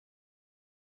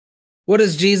What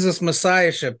does Jesus'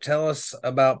 messiahship tell us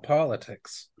about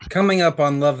politics? Coming up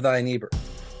on Love Thy Neighbor.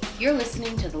 You're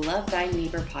listening to the Love Thy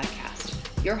Neighbor podcast,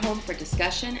 your home for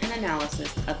discussion and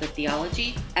analysis of the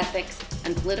theology, ethics,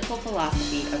 and political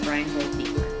philosophy of Reinhold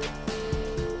Niebuhr.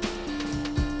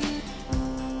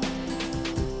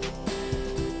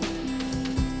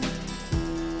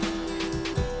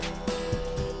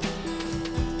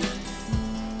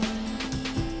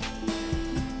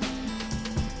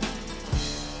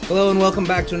 Hello and welcome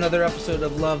back to another episode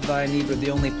of Love Thy Neighbor, the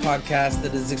only podcast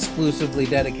that is exclusively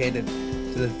dedicated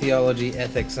to the theology,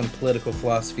 ethics, and political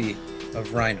philosophy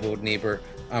of Reinhold Niebuhr.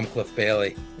 I'm Cliff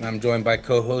Bailey, and I'm joined by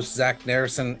co-hosts Zach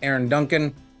Narrison, Aaron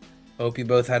Duncan. Hope you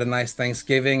both had a nice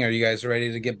Thanksgiving. Are you guys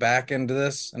ready to get back into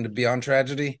this, into Beyond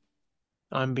Tragedy?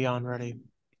 I'm beyond ready.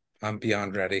 I'm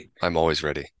beyond ready. I'm always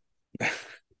ready.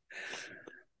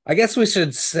 I guess we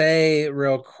should say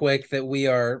real quick that we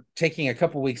are taking a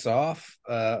couple weeks off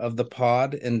of the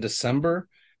pod in December.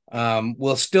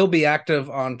 We'll still be active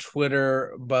on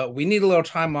Twitter, but we need a little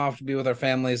time off to be with our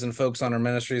families and folks on our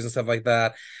ministries and stuff like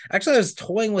that. Actually, I was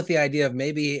toying with the idea of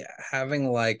maybe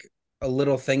having like a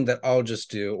little thing that I'll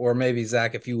just do, or maybe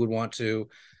Zach, if you would want to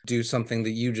do something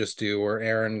that you just do, or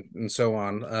Aaron and so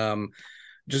on.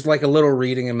 Just like a little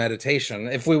reading and meditation.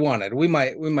 If we wanted, we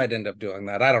might end up doing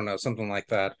that. I don't know, something like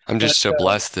that. I'm just so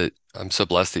blessed that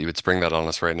you would spring that on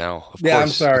us right now. Of Yeah, course, I'm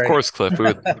sorry. Of course, Cliff.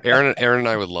 Aaron and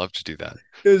I would love to do that.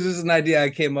 It was just an idea I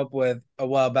came up with a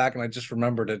while back, and I just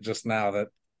remembered it just now that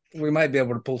we might be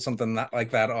able to pull something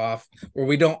like that off, where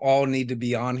we don't all need to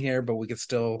be on here, but we could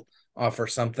still offer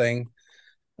something.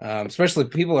 Especially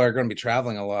people are going to be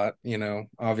traveling a lot,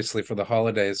 obviously for the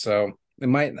holidays, so they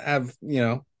might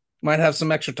have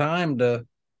some extra time to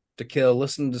kill,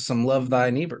 listen to some Love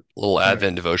Thy Neighbor. Little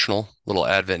Advent devotional, little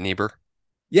Advent Niebuhr.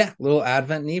 Yeah, little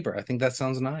Advent Neighbor. I think that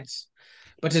sounds nice.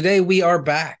 But today we are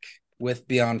back with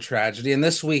Beyond Tragedy, and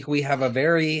this week we have a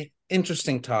very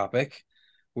interesting topic.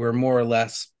 We're more or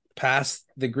less past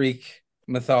the Greek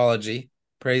mythology.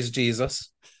 Praise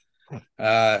Jesus.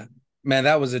 Man,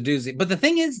 that was a doozy. But the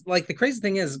thing is, like, the crazy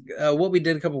thing is, what we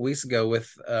did a couple weeks ago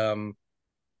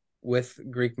with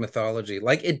Greek mythology,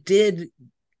 like it did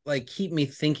like keep me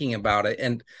thinking about it,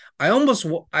 and I almost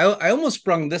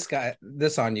sprung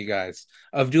this on you guys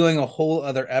of doing a whole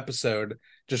other episode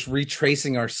just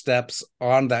retracing our steps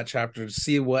on that chapter to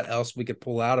see what else we could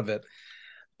pull out of it,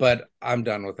 but I'm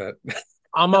done with it.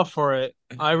 I'm up for it.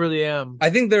 I really am.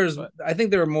 I think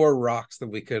there are more rocks that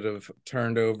we could have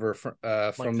turned over from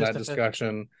that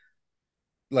discussion.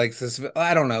 Like this,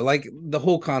 I don't know, like the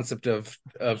whole concept of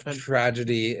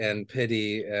tragedy and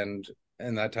pity and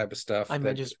that type of stuff. I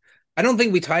don't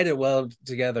think we tied it well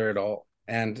together at all.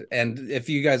 And if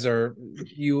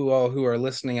you all who are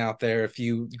listening out there, if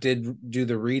you did do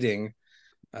the reading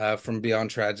from Beyond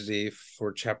Tragedy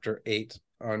for chapter 8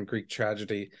 on Greek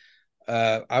tragedy,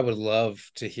 I would love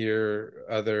to hear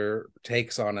other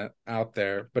takes on it out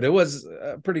there. But it was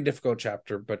a pretty difficult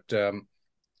chapter, but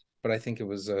I think it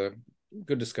was a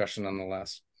good discussion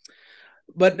nonetheless.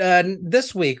 But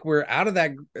this week we're out of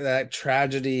that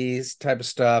tragedies type of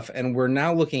stuff, and we're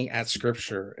now looking at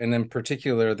scripture, and in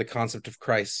particular the concept of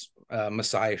Christ's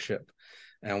messiahship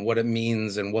and what it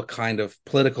means and what kind of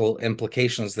political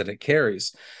implications that it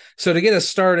carries. So to get us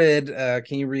started,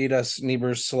 can you read us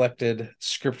Niebuhr's selected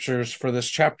scriptures for this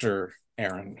chapter,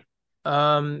 Aaron?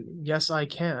 Yes, I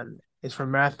can. It's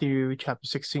from Matthew chapter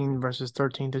 16, verses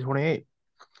 13 to 28.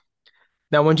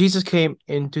 Now, when Jesus came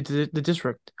into the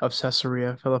district of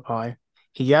Caesarea Philippi,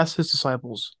 he asked his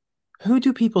disciples, "Who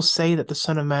do people say that the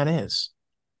Son of Man is?"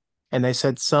 And they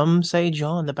said, "Some say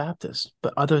John the Baptist,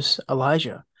 but others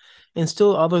Elijah, and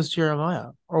still others Jeremiah,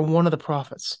 or one of the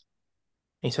prophets."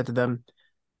 And he said to them,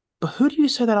 "But who do you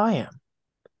say that I am?"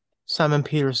 Simon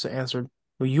Peter answered,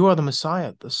 "Well, you are the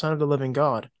Messiah, the Son of the living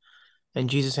God." And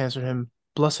Jesus answered him,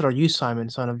 "Blessed are you, Simon,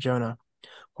 son of Jonah.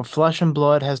 For flesh and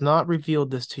blood has not revealed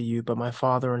this to you, but my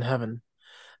Father in heaven.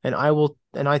 And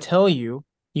I tell you,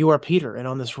 you are Peter, and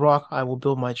on this rock I will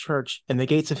build my church, and the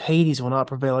gates of Hades will not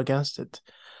prevail against it.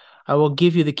 I will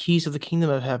give you the keys of the kingdom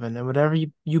of heaven, and whatever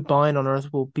you bind on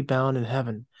earth will be bound in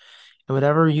heaven, and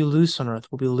whatever you loose on earth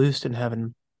will be loosed in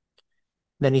heaven."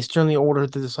 Then he sternly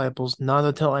ordered the disciples not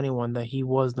to tell anyone that he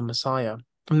was the Messiah.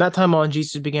 From that time on,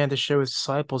 Jesus began to show his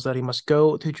disciples that he must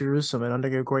go to Jerusalem and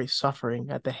undergo great suffering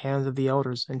at the hands of the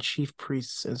elders and chief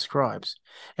priests and scribes,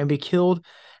 and be killed,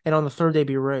 and on the third day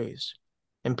be raised.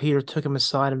 And Peter took him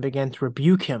aside and began to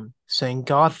rebuke him, saying,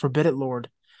 "God forbid it, Lord.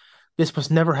 This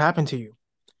must never happen to you."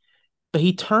 But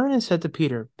he turned and said to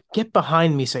Peter, "Get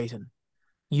behind me, Satan.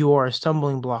 You are a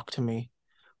stumbling block to me,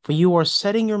 for you are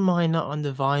setting your mind not on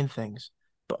divine things,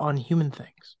 but on human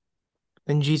things."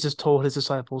 Then Jesus told his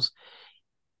disciples,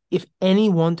 "If any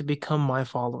want to become my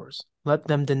followers, let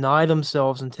them deny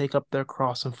themselves and take up their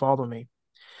cross and follow me.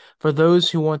 For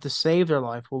those who want to save their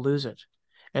life will lose it,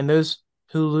 and those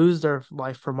who lose their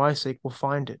life for my sake will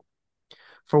find it.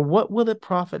 For what will it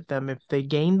profit them if they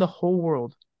gain the whole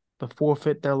world but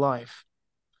forfeit their life?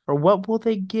 Or what will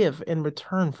they give in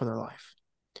return for their life?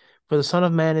 For the Son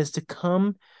of Man is to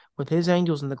come with his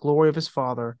angels in the glory of his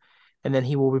Father, and then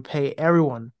he will repay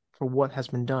everyone for what has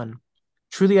been done.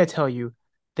 Truly I tell you,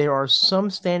 there are some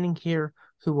standing here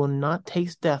who will not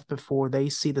taste death before they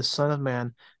see the Son of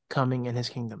Man coming in his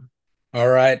kingdom." All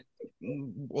right.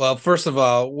 Well, first of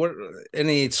all, what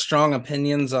any strong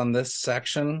opinions on this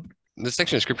section? This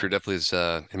section of scripture definitely is,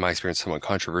 in my experience, somewhat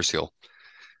controversial.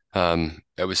 I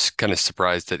was kind of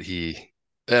surprised that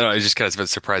it's just kind of a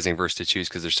surprising verse to choose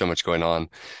because there's so much going on.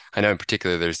 I know in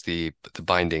particular there's the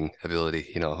binding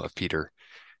ability, of Peter.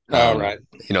 All right.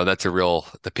 That's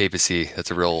the papacy,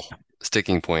 that's a real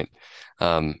sticking point.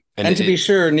 And to be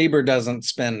sure, Niebuhr doesn't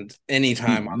spend any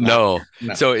time on that. No.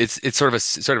 So it's sort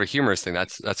of a humorous thing.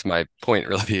 That's my point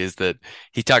really, is that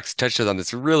he touches on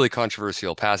this really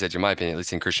controversial passage, in my opinion, at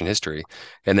least in Christian history,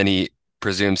 and then he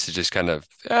presumes to just kind of,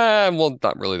 well,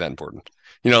 not really that important.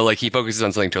 Like he focuses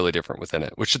on something totally different within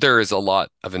it, which there is a lot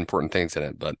of important things in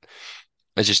it, but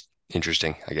it's just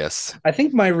interesting, I guess. I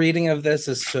think my reading of this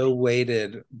is so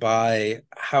weighted by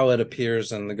how it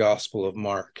appears in the Gospel of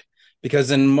Mark.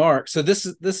 Because in Mark, so this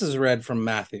is read from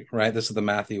Matthew, right? This is the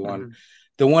Matthew one. Mm-hmm.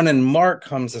 The one in Mark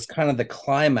comes as kind of the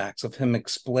climax of him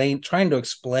trying to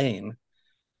explain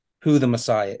who the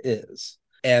Messiah is,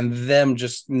 and them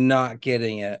just not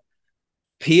getting it.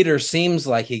 Peter seems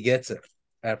like he gets it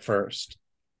at first,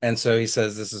 and so he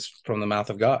says this is from the mouth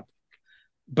of God.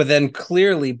 But then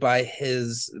clearly by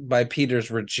Peter's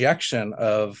rejection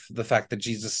of the fact that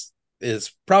Jesus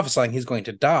is prophesying he's going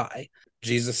to die,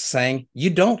 Jesus is saying,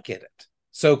 you don't get it.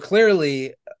 So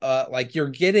clearly, like you're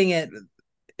getting it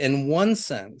in one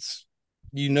sense,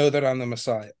 that I'm the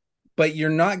Messiah, but you're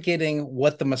not getting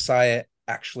what the Messiah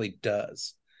actually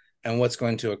does and what's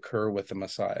going to occur with the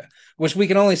Messiah, which we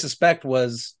can only suspect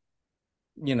was,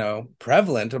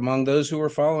 prevalent among those who were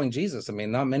following Jesus. I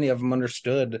mean, not many of them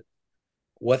understood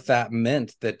what that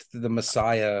meant, that the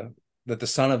Messiah, that the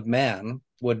Son of Man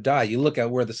would die. You look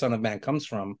at where the Son of Man comes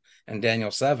from in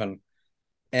Daniel 7,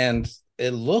 and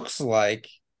it looks like,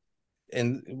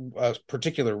 in a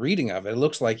particular reading of it, it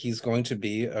looks like he's going to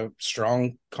be a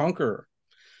strong conqueror.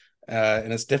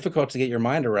 And it's difficult to get your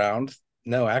mind around.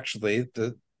 No, actually,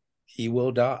 he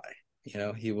will die.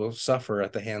 He will suffer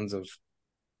at the hands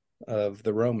of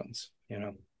the Romans.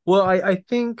 Well, I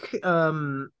think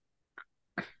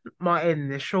my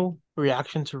initial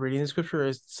reaction to reading the scripture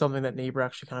is something that Niebuhr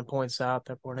actually kind of points out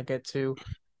that we're going to get to,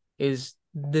 is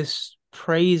this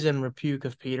praise and rebuke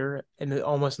of Peter, and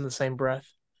almost in the same breath.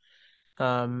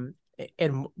 And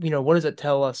what does it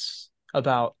tell us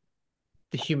about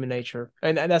the human nature?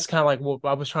 And that's kind of like what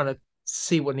I was trying to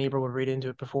see what Niebuhr would read into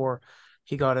it before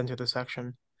he got into the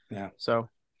section. Yeah. So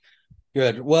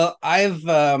good. Well,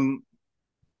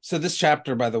 so this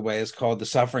chapter, by the way, is called The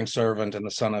Suffering Servant and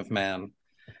the Son of Man.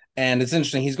 And it's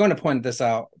interesting. He's going to point this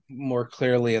out more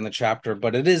clearly in the chapter,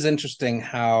 but it is interesting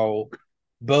how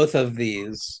both of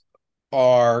these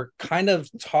are kind of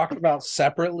talked about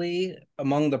separately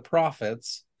among the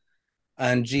prophets,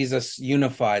 and Jesus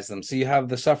unifies them. So you have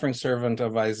the suffering servant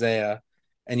of Isaiah,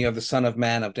 and you have the Son of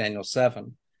Man of Daniel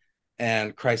 7,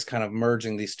 and Christ kind of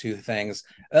merging these two things.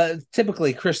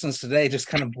 Typically, Christians today just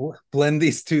kind of blend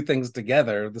these two things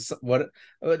together.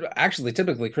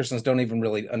 Typically, Christians don't even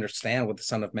really understand what the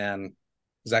Son of Man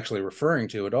is actually referring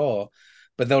to at all.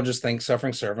 But they'll just think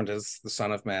suffering servant is the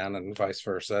Son of Man and vice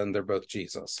versa, and they're both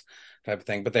Jesus type of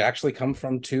thing. But they actually come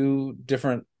from two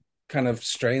different kind of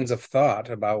strains of thought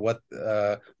about what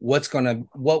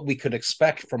we could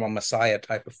expect from a Messiah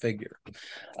type of figure.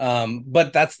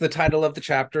 But that's the title of the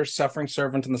chapter, Suffering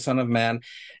Servant and the Son of Man.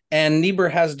 And Niebuhr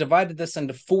has divided this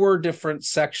into 4 different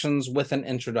sections with an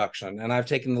introduction, and I've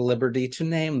taken the liberty to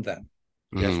name them.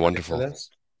 Wonderful.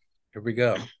 Here we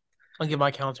go. I'll give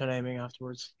my counter naming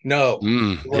afterwards. No.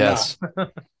 Yes.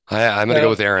 I'm going to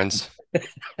go with Aaron's.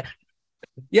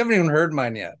 You haven't even heard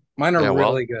mine yet. Mine are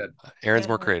really good. Aaron's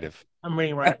more creative. I'm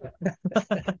reading right.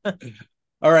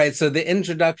 All right. So the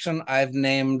introduction I've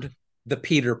named The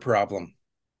Peter Problem.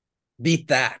 Beat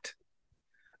that.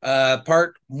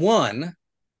 Part 1,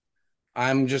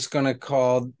 I'm just going to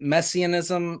call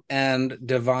Messianism and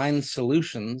Divine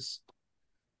Solutions.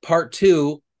 Part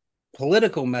 2,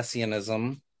 Political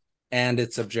Messianism and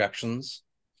its objections.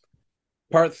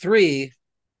 Part 3,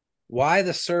 Why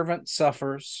the Servant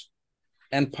Suffers.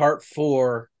 And Part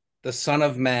 4, the Son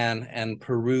of Man, and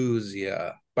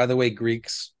Perusia. By the way,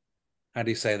 Greeks, how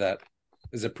do you say that?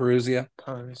 Is it Perusia?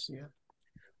 Parousia.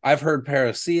 I've heard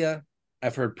Parousia.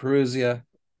 I've heard Perusia.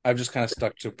 I've just kind of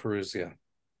stuck to Perusia.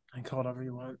 I call it whatever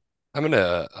you want. I'm going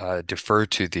to defer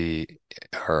to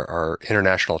our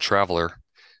international traveler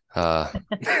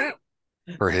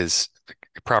for his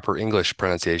proper English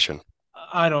pronunciation.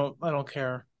 I don't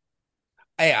care.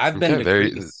 Hey, I've been to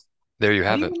Greece. There you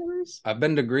have it. I've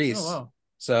been to Greece. Oh, wow.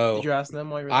 So did you ask them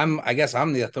while you were there? I guess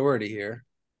I'm the authority here.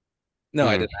 No,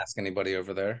 I didn't ask anybody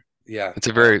over there. Yeah.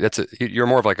 You're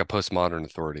more of like a postmodern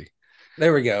authority.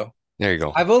 There we go. There you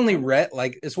go. I've only read,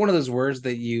 like, it's one of those words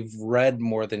that you've read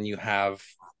more than you have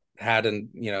had and,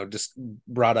 just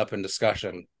brought up in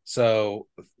discussion. So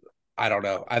I don't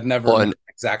know. I've never known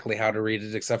exactly how to read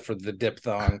it except for the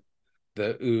diphthong,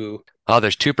 the ooh. Oh,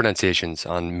 there's two pronunciations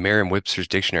on Merriam-Webster's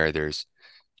dictionary. There's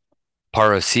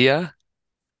parousia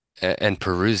and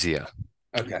Perusia.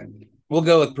 Okay. We'll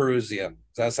go with Perusia.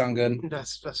 Does that sound good?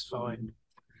 That's fine.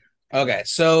 Okay.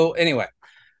 So anyway,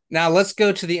 now let's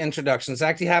go to the introduction.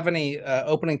 Zach, do you have any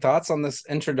opening thoughts on this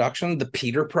introduction, the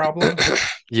Peter problem?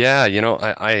 Yeah,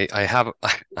 I have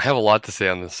a lot to say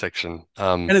on this section.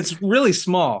 And it's really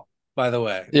small, by the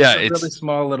way. Yeah, it's a really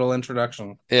small little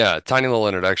introduction. Yeah, tiny little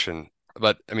introduction.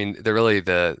 But I mean,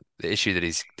 the issue that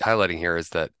he's highlighting here is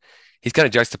that he's kind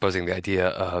of juxtaposing the idea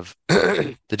of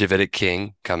the Davidic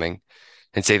king coming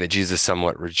and saying that Jesus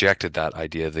somewhat rejected that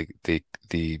idea,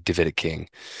 the Davidic king,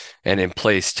 and in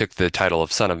place took the title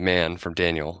of Son of Man from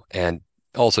Daniel, and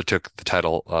also took the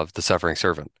title of the suffering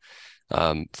servant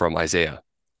from Isaiah.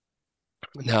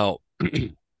 Now,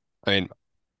 I mean,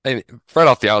 right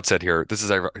off the outset here, this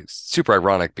is super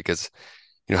ironic because,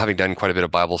 having done quite a bit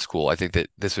of Bible school, I think that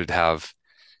this would have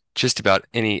just about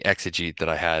any exegete that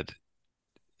I had,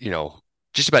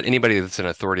 just about anybody that's an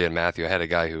authority on Matthew. I had a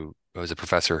guy who was a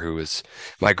professor who was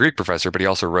my Greek professor, but he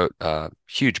also wrote a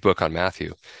huge book on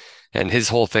Matthew. And his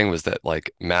whole thing was that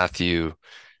like Matthew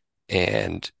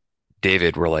and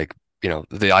David were like,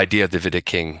 the idea of the Davidic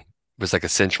king was like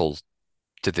essential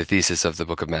to the thesis of the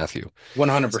book of Matthew.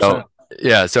 100%.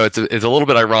 Yeah, so it's a little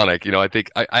bit ironic. I think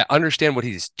I understand what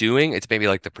he's doing. It's maybe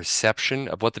like the perception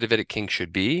of what the Davidic king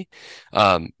should be.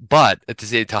 But at the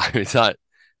same time, it's not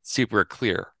super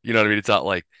clear. You know what I mean? It's not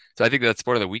like, so I think that's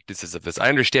one of the weaknesses of this. I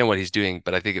understand what he's doing,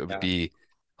 but I think it would be,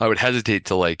 I would hesitate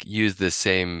to like use this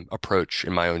same approach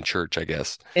in my own church, I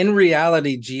guess. In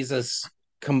reality, Jesus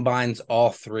combines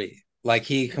all three. Like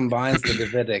he combines the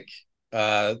Davidic,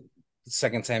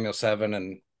 2 Samuel 7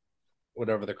 and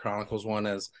whatever the Chronicles one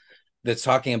is, that's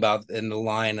talking about in the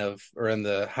line of, or in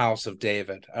the house of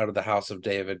David, out of the house of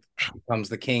David comes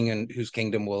the king and whose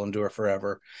kingdom will endure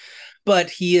forever.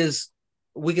 But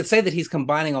we could say that he's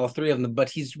combining all three of them, but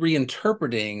he's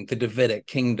reinterpreting the Davidic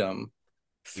kingdom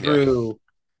through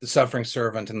the suffering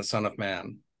servant and the Son of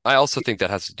Man. I also think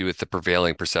that has to do with the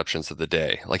prevailing perceptions of the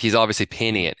day. Like he's obviously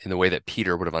painting it in the way that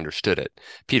Peter would have understood it.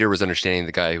 Peter was understanding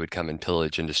the guy who would come and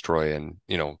pillage and destroy and,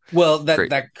 Well,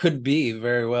 that could be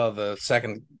very well the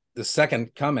second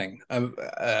coming.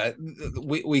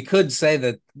 We could say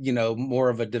that, more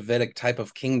of a Davidic type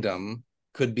of kingdom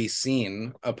could be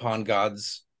seen upon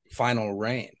God's final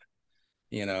reign,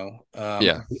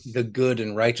 the good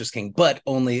and righteous king, but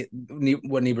only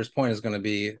what Niebuhr's point is going to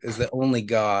be is that only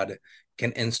God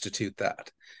can institute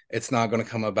that. It's not going to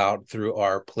come about through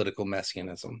our political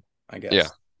messianism, I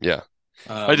guess. Yeah.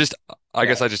 I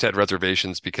guess I just had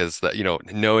reservations because that,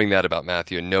 knowing that about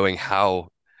Matthew and knowing how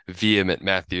vehement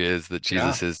Matthew is that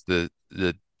Jesus is the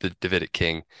Davidic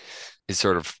king is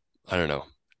sort of, I don't know.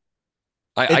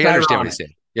 I understand what he's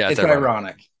saying. Yeah, it's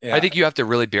ironic. Yeah. I think you have to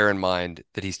really bear in mind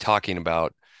that he's talking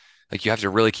about, like, you have to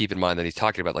really keep in mind that he's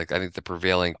talking about, like, I think the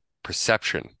prevailing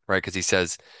perception, right? Because he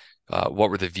says, what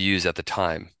were the views at the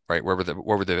time, right? What were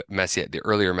the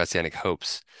earlier messianic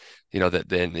hopes? That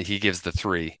then he gives the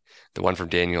three, the one from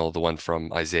Daniel, the one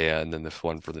from Isaiah, and then the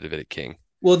one for the Davidic king.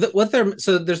 Well,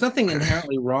 so there's nothing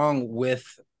inherently wrong with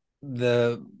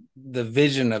the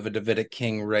vision of a Davidic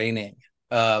king reigning,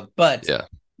 but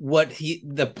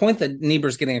the point that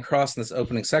Niebuhr's getting across in this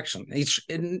opening section,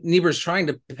 Niebuhr's trying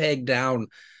to peg down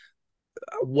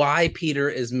why Peter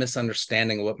is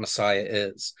misunderstanding what Messiah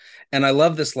is. And I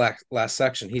love this last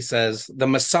section. He says the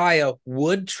Messiah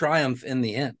would triumph in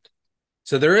the end.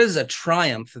 So there is a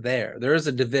triumph there. There is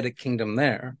a Davidic kingdom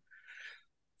there.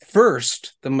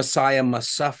 First, the Messiah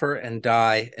must suffer and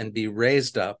die and be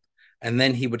raised up, and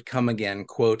then he would come again,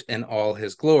 quote, in all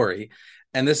his glory.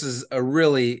 And this is a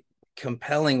really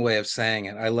compelling way of saying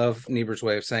it. I love Niebuhr's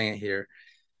way of saying it here.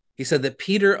 He said that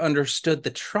Peter understood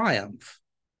the triumph,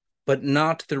 but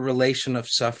not the relation of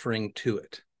suffering to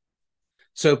it.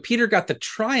 So Peter got the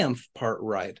triumph part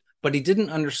right, but he didn't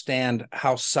understand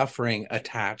how suffering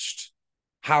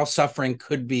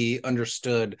could be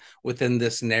understood within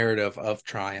this narrative of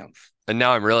triumph. And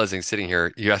now I'm realizing, sitting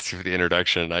here, you asked me for the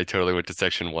introduction. I totally went to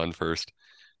section 1 first.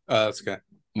 That's okay.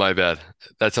 My bad.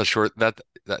 That's how short that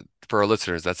for our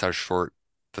listeners, that's how short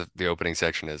the opening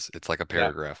section is. It's like a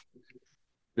paragraph.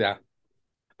 Yeah.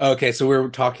 Okay, so we're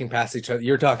talking past each other.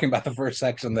 You're talking about the first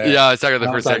section there. Yeah, I was talking about the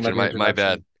I'm first talking section. about the My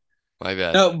bad. introduction. My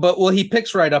bad. No, but he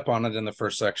picks right up on it in the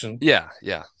first section. Yeah,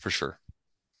 for sure.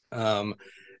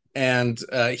 And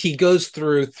he goes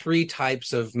through three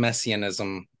types of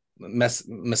messianism,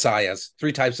 messiahs,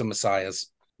 three types of messiahs.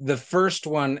 The first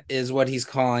one is what he's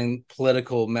calling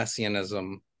political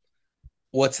messianism.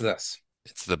 What's this?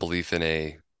 It's the belief in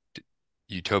a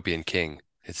utopian king.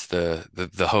 It's the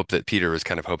hope that Peter was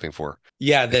kind of hoping for.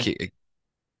 Yeah, that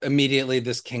immediately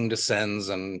this king descends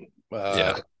and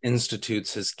yeah.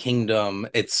 institutes his kingdom.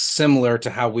 It's similar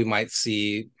to how we might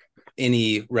see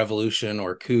any revolution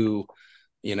or coup,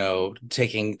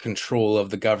 taking control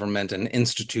of the government and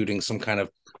instituting some kind of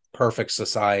perfect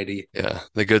society. Yeah,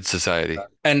 the good society.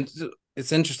 And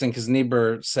it's interesting because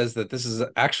Niebuhr says that this is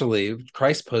actually,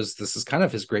 Christ posed this is kind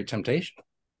of his great temptation.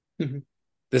 Mm-hmm.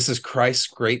 This is Christ's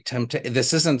great temptation.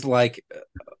 This isn't like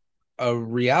a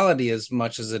reality as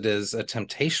much as it is a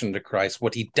temptation to Christ,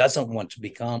 what he doesn't want to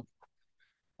become.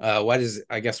 Why does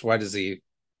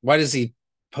he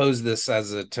pose this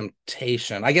as a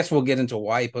temptation? I guess we'll get into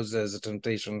why he poses it as a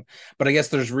temptation, but I guess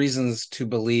there's reasons to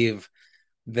believe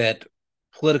that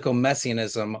political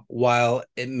messianism, while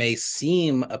it may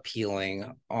seem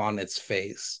appealing on its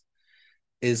face,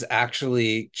 is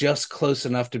actually just close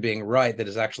enough to being right that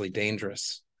is actually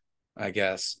dangerous, I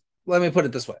guess. Let me put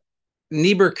it this way.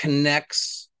 Niebuhr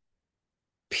connects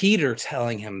Peter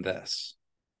telling him this,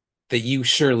 that you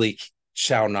surely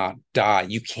shall not die.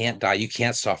 You can't die. You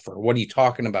can't suffer. What are you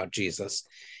talking about, Jesus?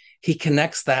 He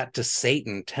connects that to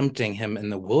Satan tempting him in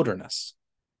the wilderness.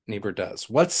 Niebuhr does.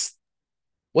 What's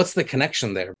the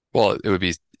connection there? Well, it would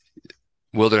be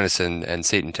wilderness and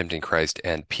Satan tempting Christ,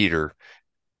 and Peter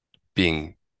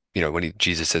being, when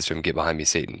Jesus says to him, "Get behind me,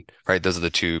 Satan." Right? Those are the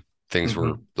two things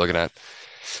we're looking at.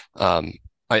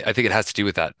 I think it has to do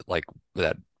with that, like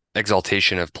that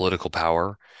exaltation of political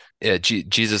power.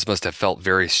 Jesus must have felt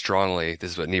very strongly.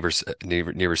 This is what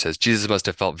Niebuhr says. Jesus must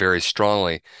have felt very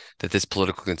strongly that this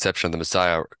political conception of the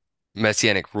Messiah,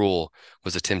 messianic rule,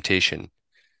 was a temptation.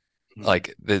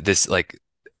 Like this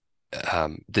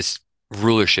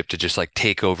rulership to just like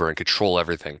take over and control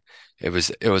everything. It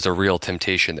was a real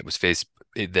temptation that was faced,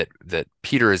 that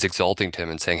Peter is exalting to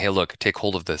him and saying, "Hey, look, take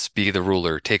hold of this. Be the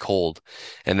ruler. Take hold."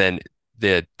 And then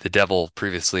the devil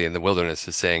previously in the wilderness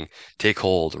is saying, "Take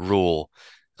hold, rule,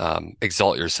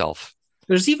 exalt yourself."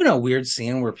 There's even a weird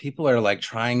scene where people are like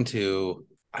trying to,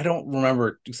 I don't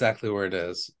remember exactly where it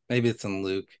is. Maybe it's in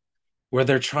Luke, where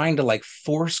they're trying to like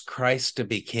force Christ to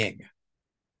be king.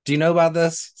 Do you know about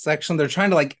this section? They're trying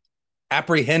to like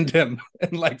apprehend him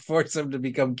and like force him to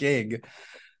become king.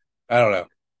 I don't know.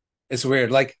 It's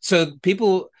weird. Like, so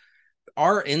people,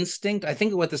 our instinct, I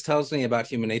think what this tells me about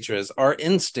human nature is our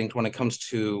instinct when it comes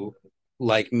to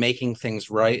like making things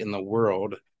right in the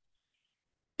world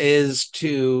is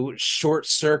to short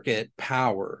circuit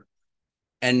power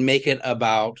and make it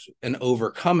about an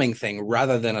overcoming thing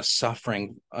rather than a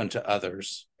suffering unto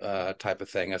others type of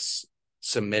thing, a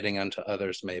submitting unto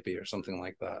others maybe, or something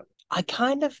like that. I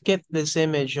kind of get this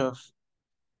image of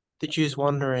the Jews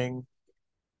wandering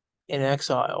in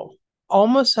exile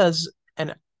almost as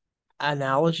an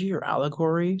analogy or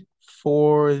allegory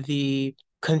for the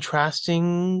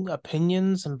contrasting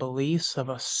opinions and beliefs of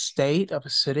a state, of a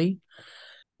city.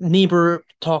 Niebuhr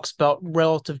talks about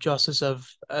relative justice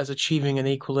as achieving an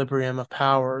equilibrium of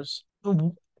powers.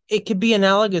 It could be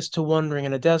analogous to wandering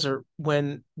in a desert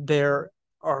when there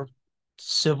are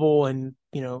civil and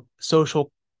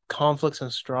social conflicts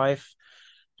and strife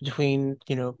between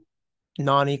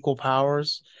non-equal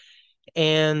powers.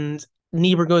 And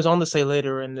Niebuhr goes on to say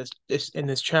later in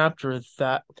this chapter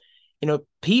that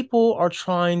people are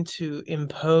trying to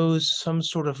impose some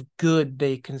sort of good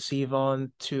they conceive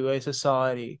onto a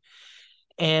society.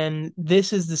 And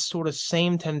this is the sort of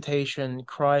same temptation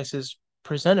Christ is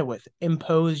presented with.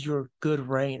 Impose your good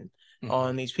reign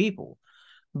on these people.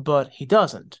 But he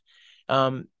doesn't.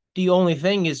 The only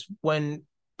thing is when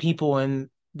people in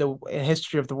the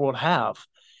history of the world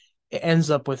it ends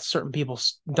up with certain people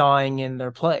dying in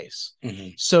their place.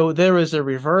 So there is a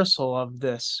reversal of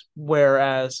this,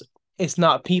 whereas it's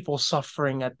not people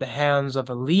suffering at the hands of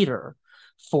a leader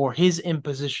for his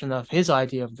imposition of his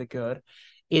idea of the good.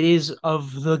 It is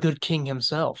of the good king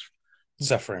himself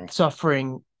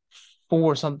suffering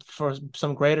for some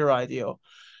greater ideal.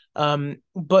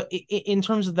 But in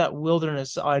terms of that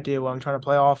wilderness idea, what I'm trying to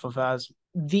play off of as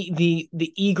the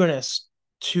eagerness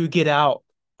to get out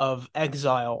of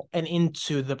exile and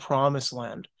into the promised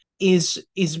land is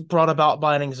brought about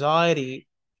by an anxiety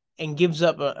and gives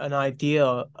up an idea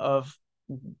of,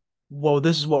 well,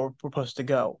 this is where we're supposed to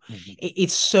go. Mhm.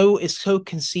 It's so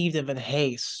conceived of in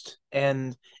haste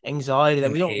and anxiety that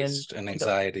And we don't haste and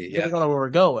anxiety, we don't know where we're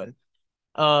going.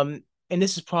 And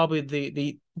this is probably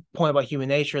the point about human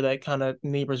nature that kind of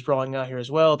Niebuhr's drawing out here as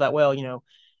well. That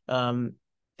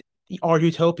our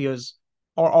utopias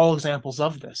are all examples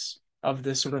of this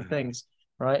sort of things,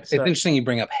 right? So, it's interesting you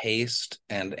bring up haste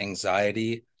and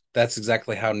anxiety. That's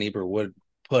exactly how Niebuhr would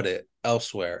put it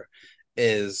elsewhere,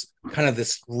 is kind of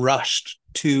this rush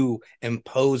to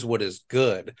impose what is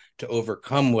good, to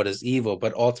overcome what is evil,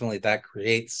 but ultimately that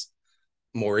creates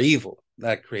more evil.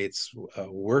 That creates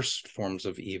worse forms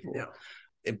of evil. Yeah.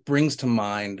 It brings to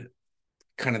mind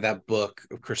kind of that book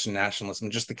of Christian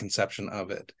nationalism, just the conception of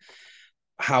it.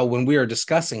 How when we are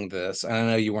discussing this, and I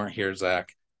know you weren't here, Zach,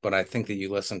 but I think that you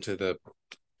listened to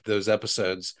those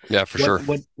episodes. Yeah, for sure.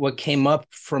 What came up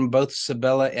from both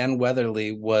Sabella and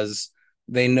Weatherly was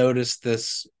they noticed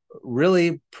this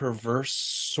really perverse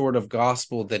sort of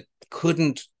gospel that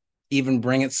couldn't even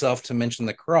bring itself to mention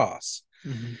the cross.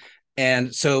 Mm-hmm.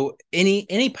 And so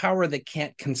any power that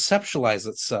can't conceptualize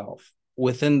itself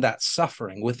within that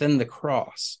suffering, within the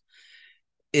cross,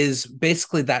 is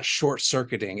basically that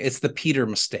short-circuiting. It's the Peter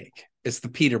mistake. It's the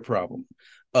Peter problem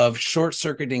of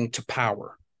short-circuiting to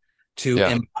power, to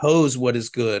impose what is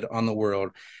good on the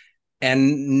world,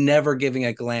 and never giving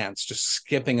a glance, just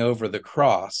skipping over the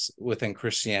cross within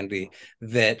Christianity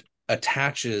that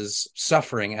attaches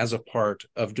suffering as a part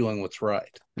of doing what's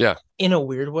right. Yeah. In a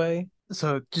weird way.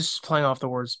 So just playing off the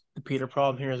words, the Peter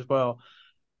problem here as well.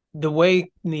 The way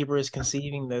Niebuhr is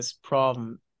conceiving this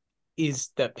problem is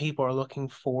that people are looking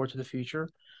forward to the future,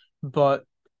 but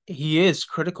he is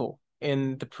critical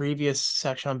in the previous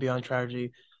section on Beyond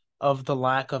Tragedy of the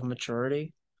lack of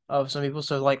maturity of some people.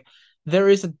 So like there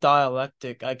is a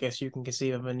dialectic, I guess you can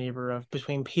conceive of a Niebuhr of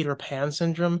between Peter Pan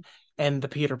syndrome and the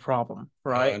Peter problem,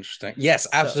 right? Oh, interesting. Yes,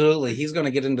 absolutely. He's going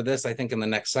to get into this, I think, in the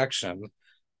next section.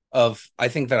 I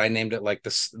think that I named it like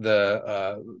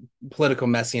the political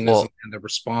messianism and the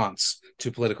response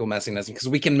to political messianism, because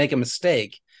we can make a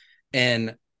mistake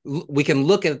and we can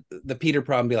look at the Peter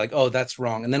problem and be like, oh, that's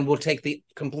wrong. And then we'll take the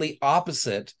complete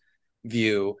opposite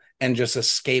view and just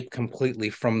escape completely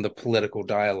from the political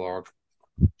dialogue.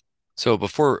 So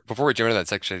before we jump into that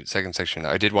second section,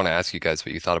 I did want to ask you guys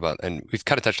what you thought about, and we've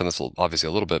kind of touched on this obviously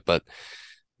a little bit, but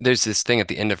there's this thing at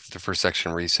the end of the first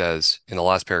section where he says, in the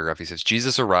last paragraph, he says,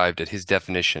 Jesus arrived at his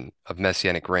definition of the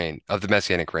messianic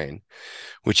reign,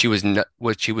 which he was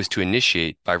to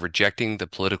initiate by rejecting the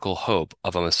political hope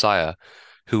of a Messiah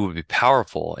who would be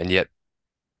powerful and yet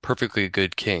perfectly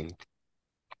good king.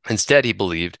 Instead, he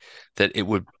believed that it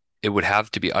would have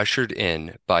to be ushered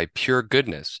in by pure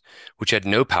goodness, which had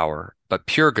no power, but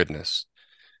pure goodness,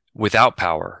 without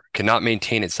power, cannot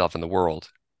maintain itself in the world.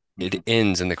 It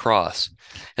ends in the cross.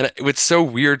 And what's so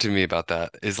weird to me about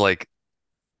that is like,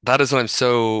 that is what I'm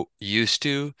so used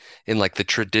to in like the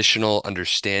traditional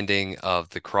understanding of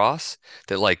the cross,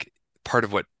 that like part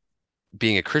of what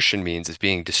being a Christian means is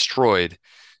being destroyed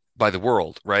by the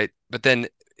world, right? But then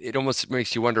it almost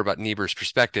makes you wonder about Niebuhr's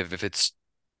perspective, if it's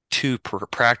too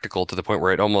practical to the point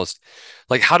where it almost,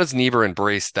 like, how does Niebuhr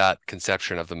embrace that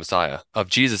conception of the Messiah, of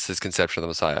Jesus's conception of the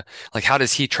Messiah? Like, how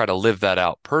does he try to live that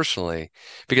out personally?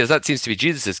 Because that seems to be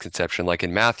Jesus's conception, like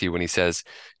in Matthew when he says,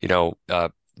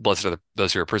 blessed are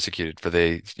those who are persecuted, for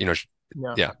they,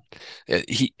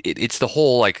 it's the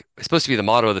whole, like, it's supposed to be the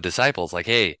motto of the disciples, like,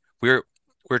 hey, we're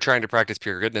trying to practice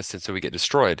pure goodness, and so we get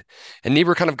destroyed. And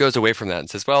Niebuhr kind of goes away from that and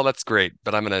says, well, that's great,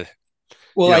 but I'm going to,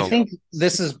 well, I think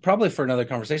this is probably for another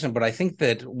conversation, but I think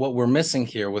that what we're missing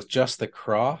here with just the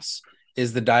cross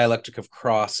is the dialectic of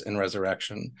cross and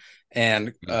resurrection,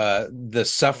 and the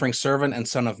suffering servant and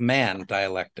son of man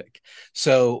dialectic.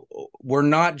 So we're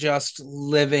not just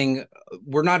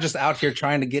out here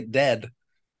trying to get dead,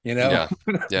 Yeah.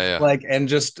 like, and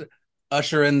just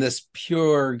usher in this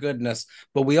pure goodness,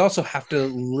 but we also have to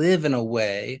live in a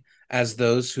way as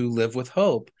those who live with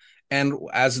hope, and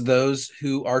as those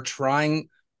who are trying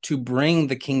to bring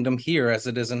the kingdom here as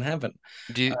it is in heaven.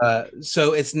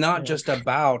 So it's not just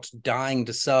about dying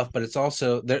to self, but it's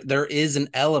also there is an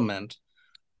element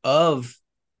of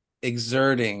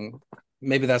exerting,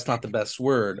 maybe that's not the best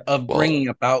word, of bringing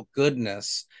about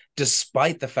goodness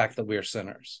despite the fact that we are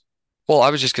sinners. Well, I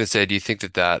was just going to say, do you think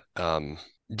that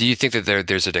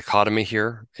there's a dichotomy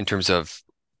here in terms of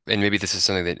and maybe this is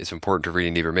something that is important to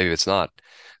reading Niebuhr, maybe it's not,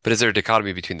 but is there a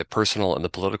dichotomy between the personal and the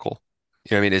political?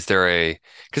 You know what I mean? Is there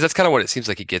because that's kind of what it seems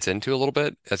like he gets into a little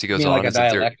bit as he You goes mean like on, a is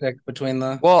that there, dialectic between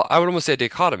the? well, I would almost say a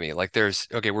dichotomy. Like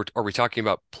okay, are we talking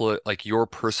about like your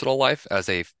personal life as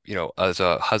as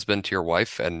a husband to your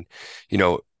wife and, you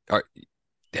know, are,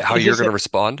 how It's you're just going to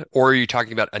respond? Or are you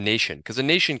talking about a nation? Because a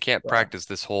nation can't yeah, practice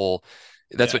this whole,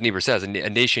 that's Yeah. what Niebuhr says. A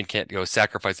nation can't go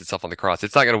sacrifice itself on the cross.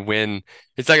 It's not going to win.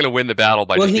 It's not going to win the battle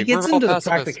by Well, just he being, we're gets all into the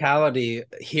pacifists. practicality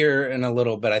here in a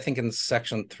little bit. I think in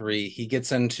section 3, he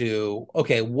gets into,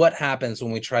 okay, what happens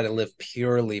when we try to live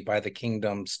purely by the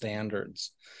kingdom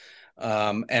standards?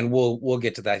 And we'll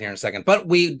get to that here in a second. But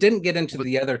we didn't get into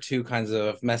the other two kinds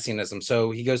of messianism.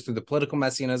 So he goes through the political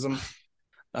messianism,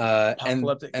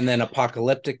 apocalyptic. and then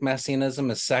apocalyptic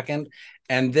messianism is second.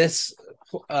 And this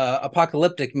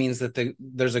apocalyptic means that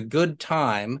there's a good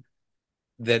time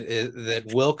that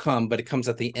will come, but it comes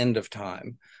at the end of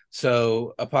time.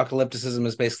 So apocalypticism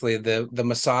is basically the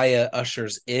Messiah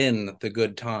ushers in the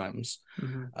good times.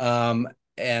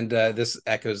 And this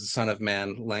echoes the Son of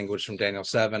Man language from Daniel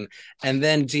 7. And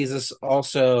then Jesus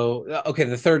also, okay,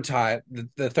 the third type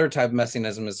of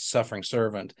messianism is suffering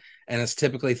servant, and it's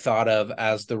typically thought of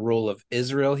as the rule of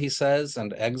Israel, he says,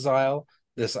 and exile.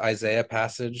 This Isaiah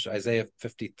passage, Isaiah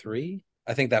 53,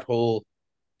 I think that whole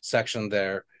section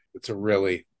there, it's a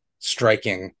really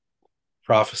striking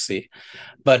prophecy.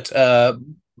 But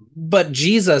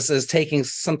Jesus is taking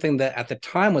something that at the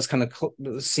time was kind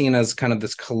of seen as kind of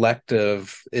this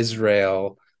collective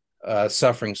Israel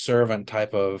suffering servant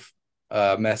type of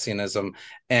messianism,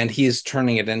 and he's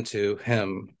turning it into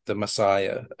him, the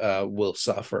Messiah, will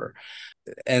suffer.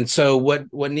 And so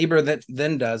what Niebuhr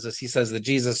then does is he says that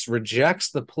Jesus rejects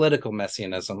the political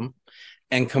messianism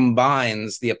and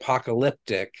combines the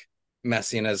apocalyptic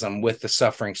messianism with the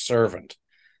suffering servant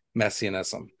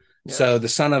messianism. Yeah. So the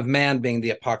Son of Man being the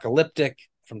apocalyptic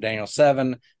from Daniel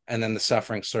 7, and then the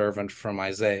suffering servant from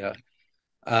Isaiah.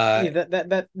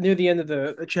 That near the end of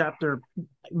the chapter,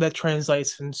 that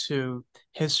translates into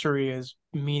history as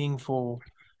meaningful,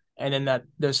 and then that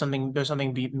there's something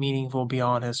meaningful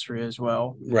beyond history as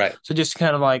well. Right. So just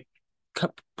kind of like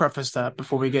preface that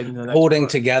before we get into the next holding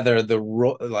part. Together the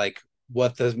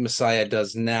what the Messiah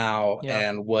does now, yeah,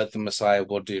 and what the Messiah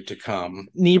will do to come.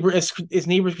 Niebuhr is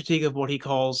Niebuhr's critique of what he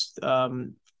calls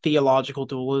theological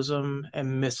dualism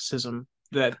and mysticism.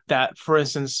 That for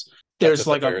instance, there's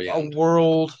like a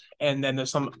world, and then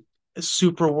there's some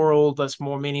super world that's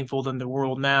more meaningful than the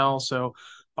world now. So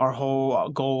our whole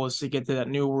goal is to get to that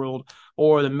new world,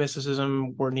 or the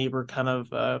mysticism where Niebuhr kind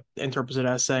of interprets it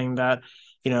as saying that,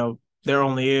 there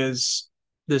only is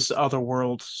this other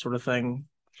world sort of thing,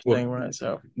 right?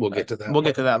 So we'll get to that. We'll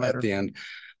get to that later at the end.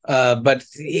 But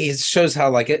he shows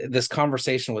how this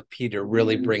conversation with Peter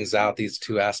really brings out these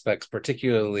two aspects,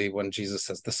 particularly when Jesus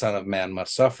says the Son of Man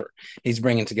must suffer. He's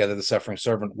bringing together the suffering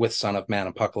servant with Son of Man,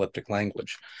 apocalyptic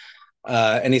language.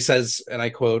 And he says, and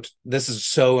I quote, "This is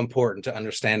so important to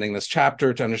understanding this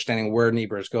chapter, to understanding where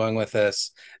Niebuhr is going with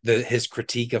this, his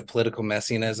critique of political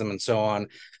messianism and so on."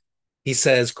 He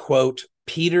says, quote,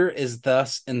 "Peter is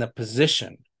thus in the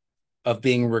position of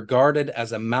being regarded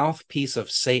as a mouthpiece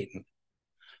of Satan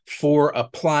for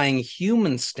applying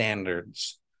human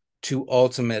standards to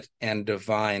ultimate and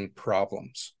divine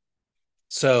problems."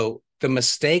 So the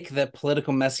mistake that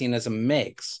political messianism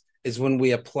makes is when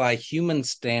we apply human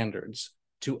standards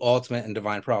to ultimate and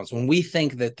divine problems. When we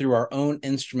think that through our own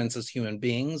instruments as human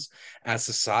beings, as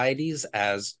societies,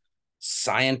 as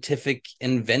scientific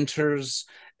inventors,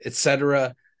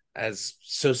 etc., as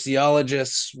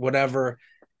sociologists, whatever,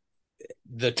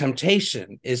 the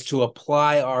temptation is to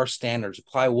apply our standards,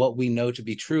 apply what we know to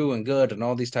be true and good and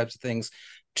all these types of things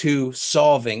to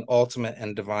solving ultimate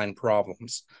and divine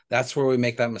problems. That's where we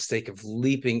make that mistake of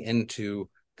leaping into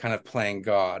kind of playing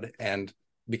God and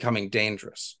becoming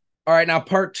dangerous. All right, now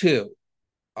part 2.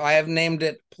 I have named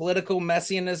it Political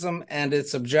Messianism and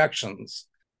Its Objections.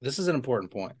 This is an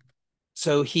important point.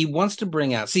 So he wants to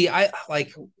bring out, I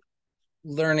like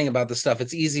learning about this stuff.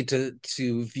 It's easy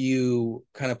to view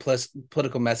kind of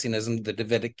political messianism, the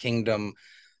Davidic kingdom,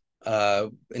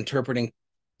 interpreting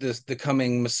the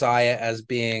coming Messiah as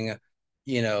being,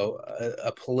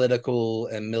 a political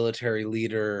and military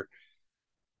leader.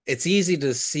 It's easy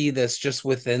to see this just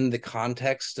within the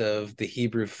context of the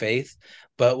Hebrew faith.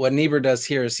 But what Niebuhr does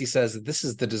here is he says that this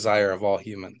is the desire of all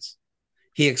humans.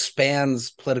 He expands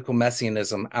political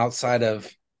messianism outside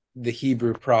of the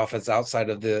Hebrew prophets, outside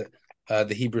of the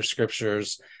Hebrew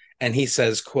scriptures. And he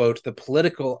says, quote, "The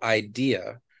political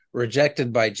idea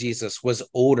rejected by Jesus was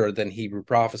older than Hebrew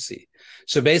prophecy."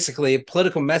 So basically,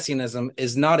 political messianism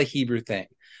is not a Hebrew thing.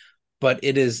 but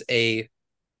it is a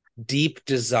deep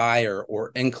desire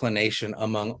or inclination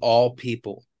among all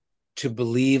people to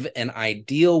believe an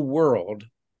ideal world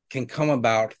can come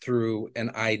about through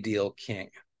an ideal king.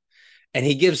 And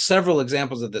he gives several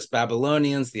examples of this: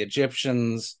 Babylonians, the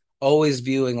Egyptians, always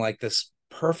viewing like this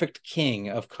perfect king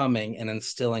of coming and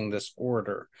instilling this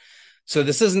order. So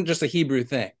this isn't just a Hebrew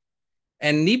thing.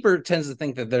 And Niebuhr tends to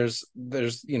think that there's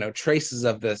traces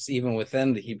of this even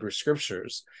within the Hebrew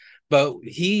scriptures. But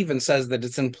he even says that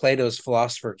it's in Plato's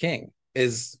Philosopher King,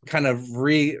 is kind of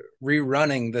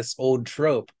rerunning this old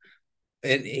trope.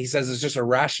 He says it's just a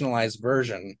rationalized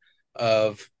version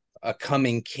of a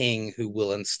coming king who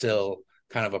will instill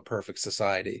kind of a perfect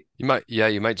society. You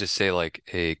might just say like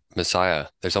a Messiah.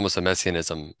 There's almost a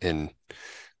messianism in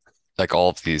like all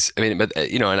of these. I mean, but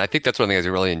and I think that's one thing I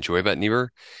really enjoy about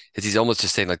Niebuhr is he's almost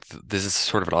just saying like this is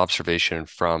sort of an observation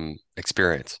from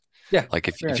experience. Yeah. Like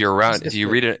if you're around, if you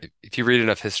read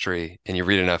enough history and you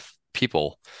read enough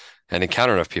people and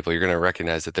encounter enough people, you're going to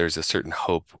recognize that there's a certain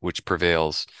hope which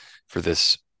prevails for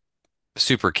this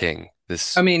super king.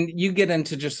 I mean, you get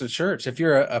into just a church. If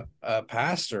you're a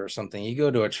pastor or something, you go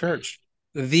to a church,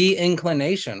 the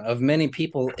inclination of many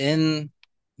people in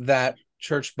that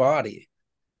church body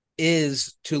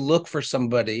is to look for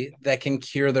somebody that can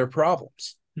cure their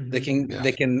problems. They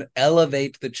can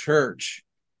elevate the church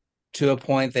to a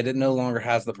point that it no longer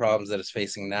has the problems that it's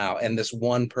facing now. And this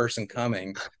one person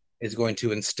coming is going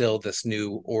to instill this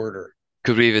new order.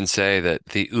 Could we even say that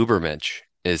the Übermensch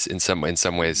is in some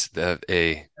ways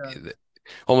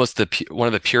almost one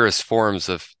of the purest forms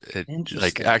of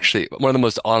like actually one of the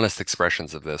most honest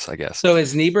expressions of this, I guess. So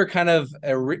is Niebuhr kind of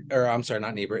I'm sorry,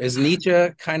 not Niebuhr. Is Nietzsche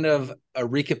kind of a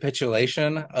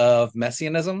recapitulation of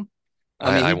messianism?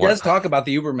 I mean, he does talk about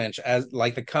the Übermensch as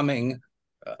like the coming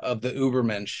of the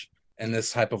Übermensch in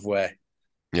this type of way.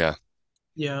 Yeah.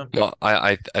 Yeah. Well,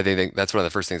 I think that's one of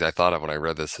the first things I thought of when I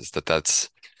read this is that's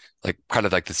like kind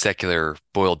of like the secular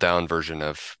boiled down version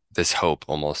of this hope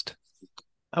almost.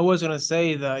 I was going to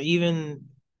say that even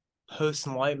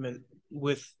post-Enlightenment,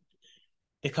 with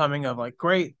the coming of like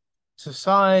great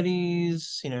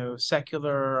societies,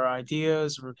 secular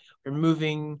ideas,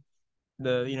 removing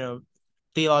the,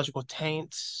 theological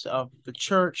taints of the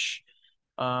church,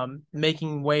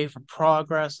 making way for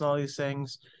progress and all these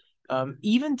things,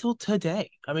 even till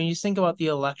today. I mean, you think about the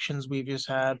elections we've just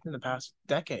had in the past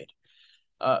decade.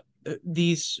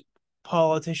 These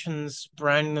politicians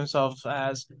branding themselves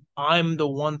as, I'm the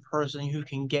one person who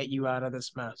can get you out of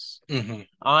this mess. Mm-hmm.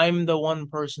 I'm the one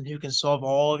person who can solve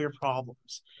all of your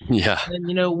problems. Yeah.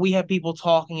 And we have people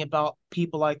talking about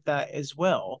people like that as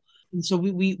well. And so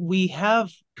we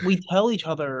tell each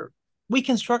other, we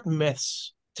construct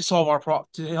myths to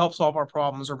help solve our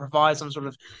problems, or provide some sort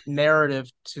of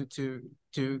narrative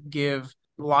to give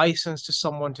license to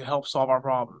someone to help solve our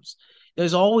problems.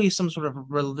 There's always some sort of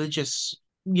religious,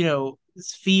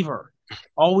 fever,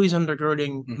 always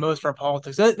undergirding most of our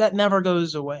politics. That never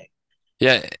goes away.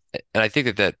 Yeah, and I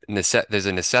think that there's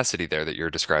a necessity there that you're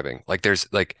describing. Like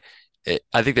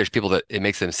I think there's people that it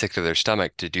makes them sick to their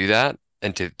stomach to do that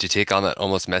and to take on that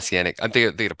almost messianic. I'm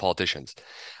thinking of politicians,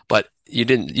 but you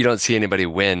don't see anybody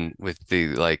win with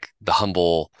the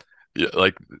humble,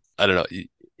 like I don't know.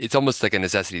 It's almost like a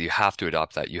necessity. You have to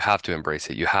adopt that. You have to embrace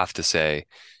it. You have to say,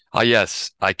 "Oh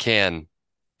yes, I can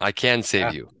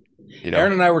save you."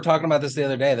 Aaron and I were talking about this the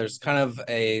other day. There's kind of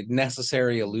a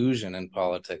necessary illusion in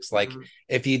politics. Like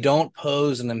if you don't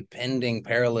pose an impending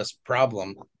perilous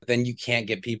problem, then you can't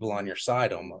get people on your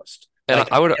side almost. And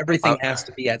everything has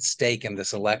to be at stake in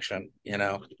this election,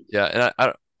 Yeah, and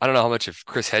I don't know how much of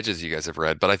Chris Hedges you guys have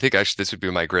read, but I think actually this would be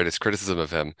my greatest criticism of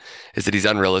him is that he's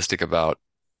unrealistic about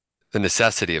the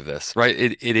necessity of this, right?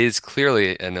 It is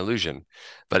clearly an illusion,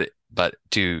 but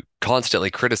to constantly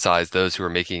criticize those who are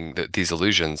making these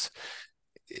illusions,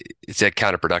 it's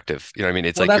counterproductive. You know what I mean?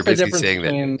 It's like you're basically saying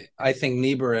that. I think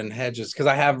Niebuhr and Hedges, because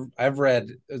I've read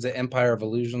the Empire of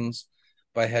Illusions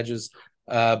by Hedges,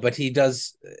 but he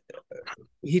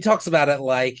talks about it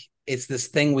like it's this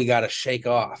thing we got to shake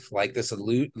off, like this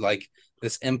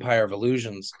this Empire of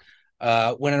Illusions.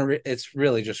 When it's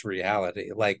really just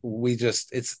reality. Like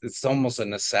it's almost a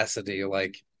necessity.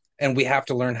 Like, and we have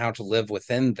to learn how to live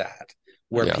within that,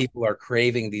 where people are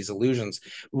craving these illusions.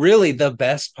 Really, the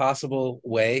best possible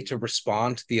way to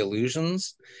respond to the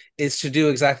illusions is to do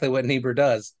exactly what Niebuhr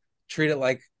does: treat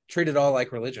it all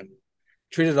like religion,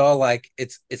 treat it all like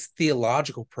it's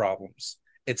theological problems.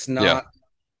 It's not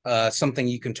something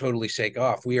you can totally shake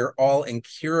off. We are all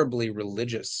incurably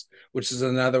religious, which is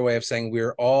another way of saying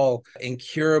we're all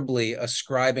incurably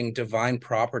ascribing divine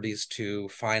properties to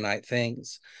finite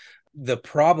things. the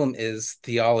problem is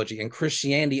theology, and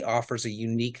Christianity offers a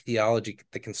unique theology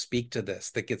that can speak to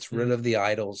this, that gets rid of the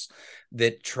idols,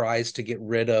 that tries to get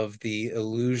rid of the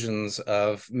illusions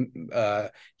of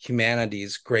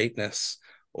humanity's greatness,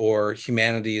 or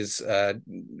humanity's how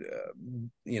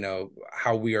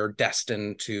we are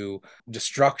destined to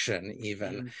destruction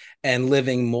even, and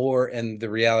living more in the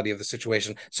reality of the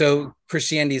situation. So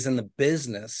Christianity is in the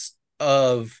business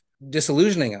of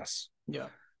disillusioning us.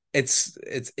 It's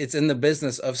in the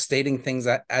business of stating things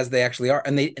as they actually are,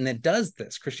 and it does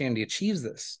this. Christianity achieves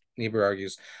this, Niebuhr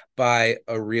argues, by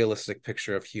a realistic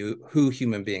picture of who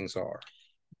human beings are,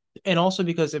 and also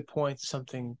because it points to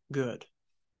something good.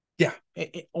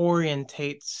 It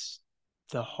orientates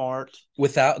the heart.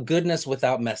 Without goodness,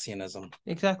 without messianism.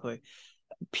 Exactly.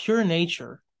 Pure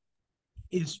nature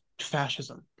is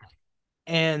fascism.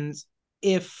 And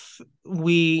if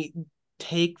we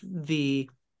take the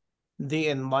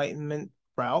Enlightenment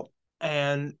route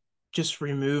and just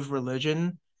remove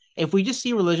religion, if we just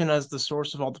see religion as the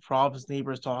source of all the problems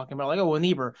Niebuhr is talking about, like, oh, well,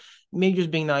 Niebuhr, maybe just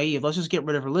being naive, let's just get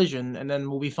rid of religion and then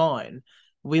we'll be fine.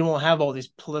 We won't have all these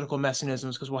political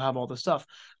messianisms because we'll have all this stuff.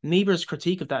 Niebuhr's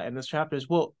critique of that in this chapter is,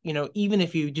 well, even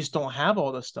if you just don't have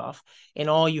all this stuff and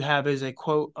all you have is a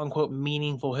quote unquote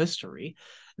meaningful history,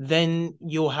 then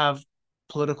you'll have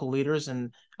political leaders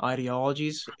and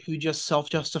ideologies who just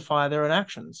self-justify their own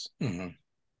actions.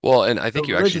 Well, and I think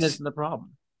religion isn't the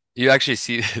problem. You actually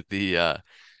see the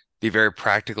very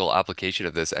practical application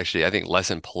of this. Actually, I think less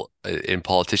in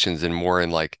politicians and more in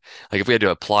like if we had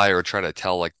to apply or try to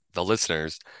tell like the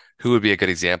listeners who would be a good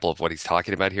example of what he's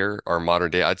talking about here, our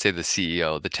modern day, I'd say the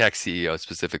CEO, the tech CEO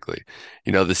specifically.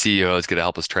 The CEO is going to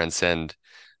help us transcend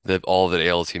all that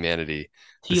ails humanity.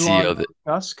 The CEO that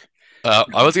Musk. I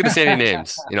wasn't going to say any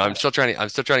names. I'm still trying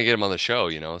to get him on the show.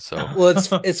 So well,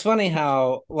 it's funny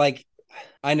how, like,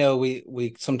 I know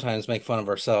we sometimes make fun of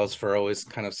ourselves for always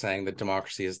kind of saying that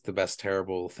democracy is the best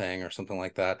terrible thing or something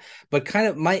like that. But kind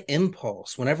of my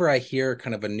impulse whenever I hear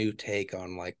kind of a new take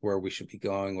on like where we should be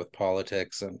going with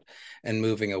politics and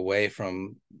moving away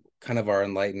from kind of our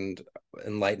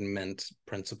enlightenment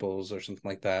principles or something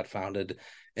like that, found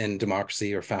in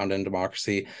democracy,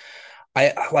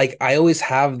 I always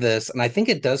have this, and I think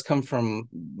it does come from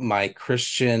my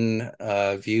Christian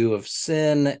view of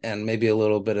sin and maybe a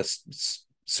little bit of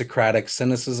Socratic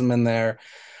cynicism in there.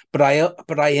 But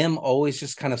I am always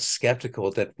just kind of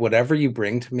skeptical that whatever you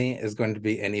bring to me is going to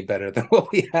be any better than what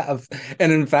we have.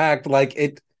 And in fact, by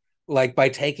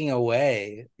taking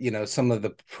away, some of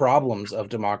the problems of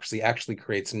democracy actually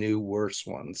creates new, worse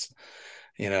ones.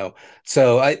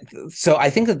 So I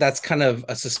think that's kind of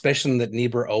a suspicion that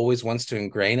Niebuhr always wants to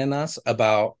ingrain in us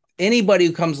about anybody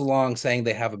who comes along saying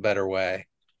they have a better way.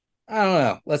 I don't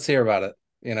know. Let's hear about it,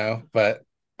 but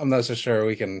I'm not so sure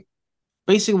we can.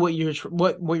 Basically, what you're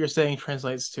saying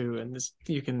translates to, and this,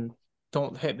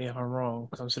 don't hit me if I'm wrong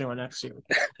because I'm sitting right next to you.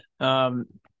 The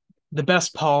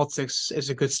best politics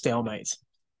is a good stalemate,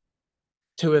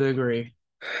 to a degree.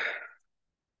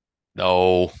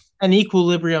 No. An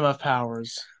equilibrium of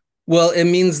powers. Well, it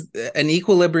means an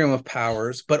equilibrium of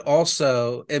powers, but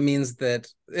also it means that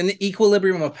an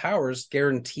equilibrium of powers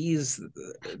guarantees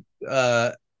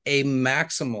a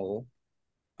maximal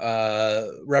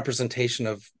representation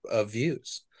of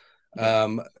views.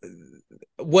 Let's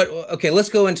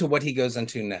go into what he goes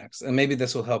into next, and maybe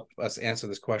this will help us answer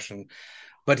this question.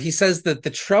 But he says that the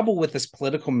trouble with this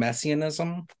political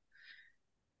messianism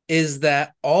is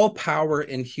that all power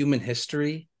in human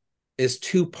history is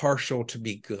too partial to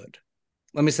be good.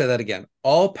 Let me say that again.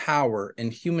 All power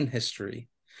in human history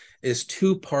is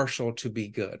too partial to be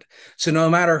good. So no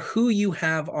matter who you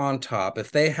have on top,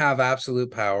 if they have absolute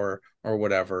power or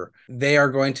whatever, they are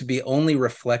going to be only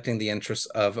reflecting the interests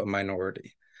of a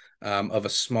minority, of a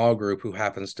small group who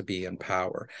happens to be in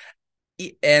power.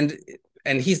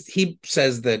 And he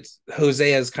says that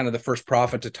Hosea is kind of the first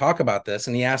prophet to talk about this,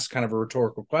 and he asks kind of a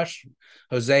rhetorical question.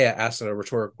 Hosea asks a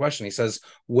rhetorical question. He says,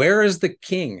 "Where is the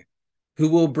king who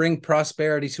will bring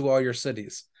prosperity to all your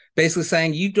cities?" Basically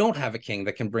saying you don't have a king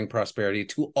that can bring prosperity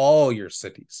to all your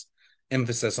cities.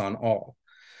 Emphasis on all.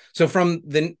 So from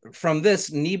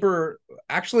this, Niebuhr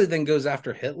actually then goes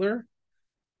after Hitler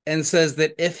and says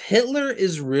that if Hitler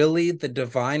is really the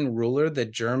divine ruler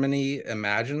that Germany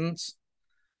imagines,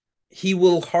 he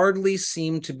will hardly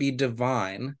seem to be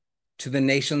divine to the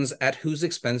nations at whose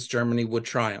expense Germany would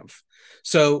triumph.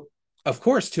 So, of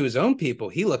course, to his own people,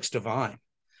 he looks divine.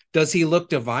 Does he look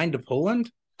divine to Poland?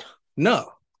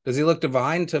 No. Does he look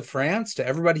divine to France, to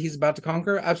everybody he's about to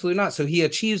conquer? Absolutely not. So he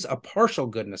achieves a partial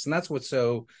goodness, and that's what's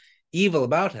so evil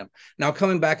about him. Now,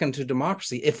 coming back into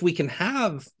democracy, if we can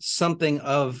have something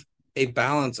of a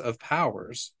balance of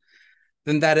powers,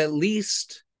 then that at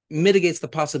least mitigates the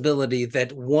possibility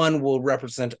that one will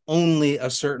represent only a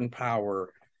certain power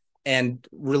and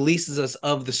releases us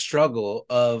of the struggle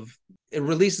of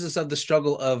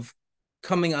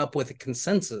coming up with a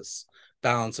consensus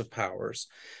balance of powers.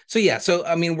 So yeah, so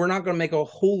I mean, we're not going to make a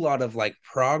whole lot of like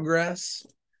progress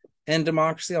in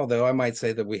democracy, although I might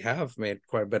say that we have made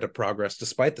quite a bit of progress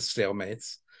despite the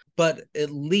stalemates. But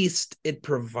at least it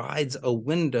provides a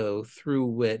window through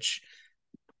which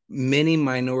many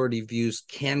minority views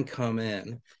can come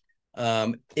in,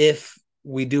 if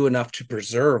we do enough to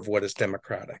preserve what is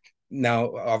democratic.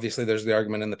 Now, obviously, there's the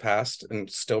argument in the past and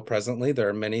still presently, there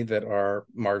are many that are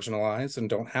marginalized and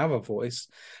don't have a voice.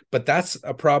 But that's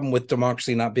a problem with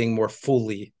democracy not being more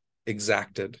fully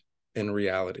exacted in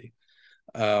reality.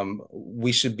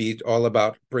 We should be all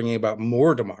about bringing about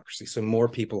more democracy so more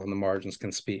people on the margins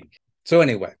can speak. So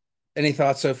anyway, any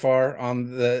thoughts so far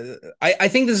on I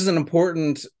think this is an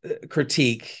important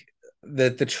critique,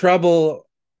 that the trouble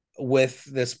with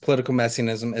this political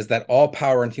messianism is that all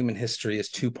power in human history is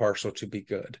too partial to be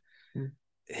good.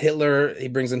 Hitler, he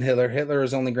brings in Hitler. Hitler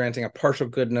is only granting a partial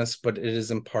goodness, but it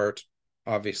is in part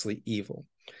obviously evil.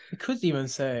 You could even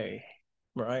say,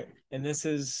 right, and this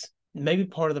is maybe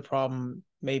part of the problem,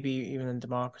 maybe even in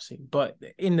democracy, but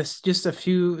in this just a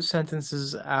few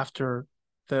sentences after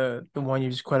the one you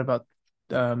just quoted about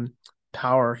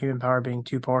human power being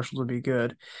too partial to be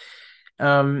good,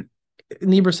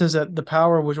 Niebuhr says that the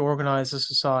power which organizes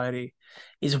society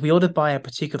is wielded by a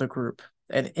particular group,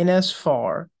 and in as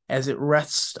far as it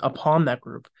rests upon that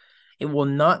group, it will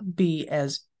not be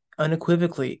as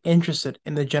unequivocally interested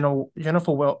in the general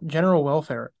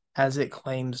welfare as it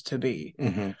claims to be.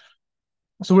 Mm-hmm.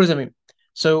 So what does that mean?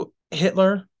 So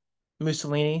Hitler,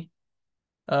 Mussolini,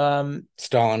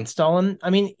 Stalin. I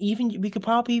mean, even we could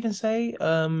probably even say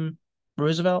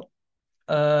Roosevelt.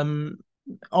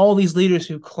 All these leaders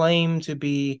who claim to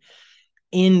be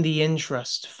in the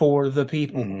interest for the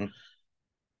people. Mm-hmm.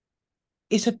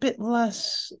 It's a bit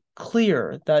less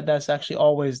clear that that's actually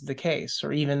always the case,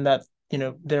 or even that,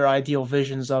 their ideal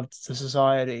visions of the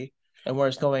society and where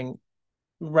it's going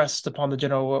rests upon the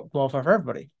general welfare of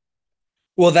everybody.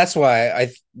 Well, that's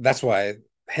why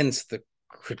hence the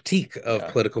critique of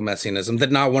political messianism,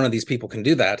 that not one of these people can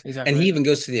do that. Exactly. And he even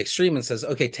goes to the extreme and says,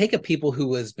 okay, take a people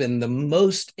who has been the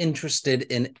most interested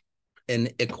in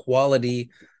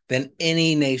equality than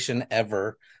any nation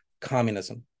ever,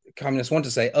 communism. Communists want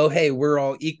to say, oh, hey, we're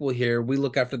all equal here. We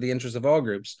look after the interests of all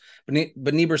groups.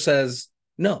 But Niebuhr says,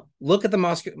 no, look at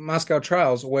the Moscow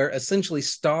trials, where essentially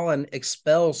Stalin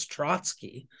expels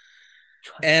Trotsky.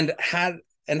 And had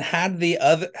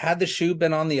the shoe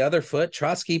been on the other foot,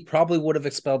 Trotsky probably would have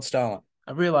expelled Stalin.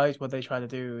 I realized what they tried to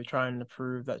do, trying to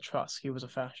prove that Trotsky was a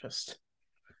fascist.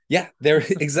 Yeah,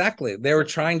 exactly. They were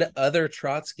trying to other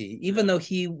Trotsky, even though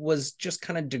he was just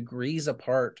kind of degrees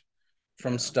apart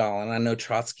from Stalin. I know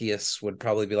Trotskyists would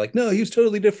probably be like, no, he was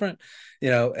totally different,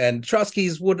 and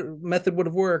Trotsky's method would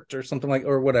have worked, or something like,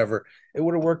 or whatever. It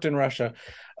would have worked in Russia.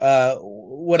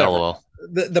 Whatever. LOL.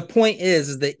 The point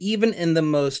is that even in the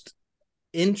most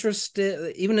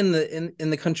interested, even in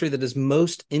the country that is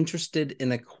most interested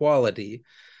in equality,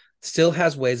 still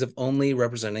has ways of only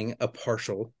representing a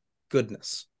partial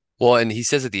goodness. Well, and he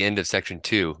says at the end of section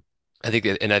 2, I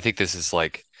think this is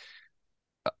like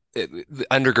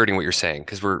undergirding what you're saying,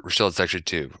 because we're still in section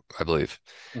 2, I believe.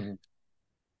 Mm-hmm.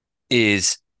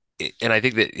 And I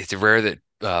think that it's rare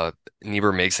that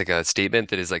Niebuhr makes like a statement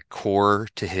that is like core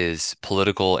to his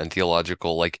political and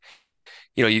theological, like,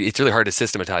 it's really hard to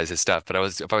systematize his stuff, but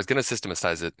if I was going to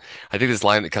systematize it, I think this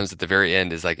line that comes at the very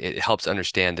end is like, it helps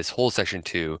understand this whole section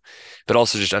 2, but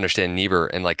also just understand Niebuhr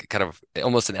and like kind of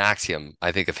almost an axiom,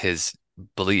 I think, of his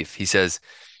belief. He says,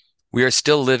 we are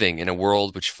still living in a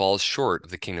world which falls short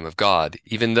of the kingdom of God,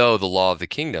 even though the law of the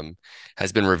kingdom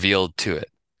has been revealed to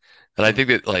it. And I think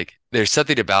that like there's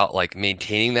something about like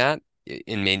maintaining that,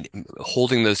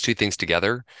 holding those two things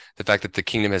together, the fact that the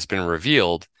kingdom has been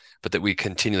revealed, but that we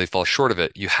continually fall short of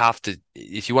it. You have to,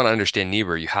 if you want to understand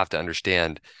Niebuhr, you have to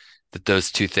understand that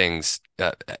those two things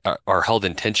are held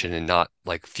in tension and not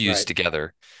like fused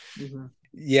together. Mm-hmm.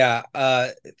 Yeah,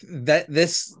 that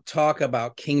this talk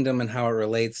about kingdom and how it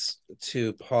relates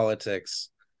to politics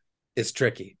is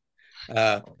tricky,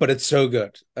 but it's so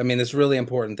good. I mean, it's really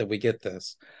important that we get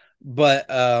this. But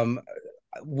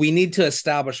we need to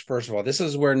establish, first of all, this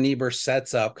is where Niebuhr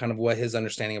sets up kind of what his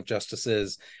understanding of justice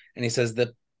is. And he says that,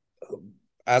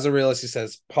 as a realist, he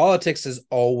says, politics is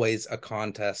always a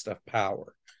contest of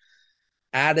power.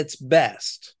 At its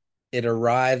best, it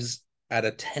arrives at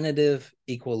a tentative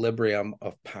equilibrium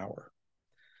of power.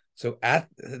 So at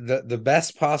the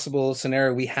best possible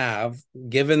scenario we have,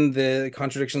 given the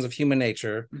contradictions of human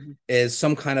nature, is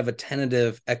some kind of a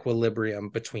tentative equilibrium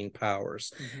between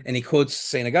powers. And he quotes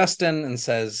St. Augustine and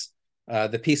says,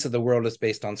 the peace of the world is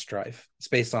based on strife. It's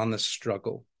based on the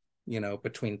struggle,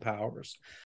 between powers.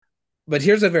 But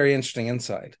here's a very interesting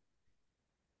insight.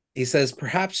 He says,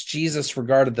 perhaps Jesus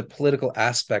regarded the political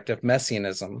aspect of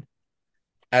messianism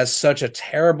as such a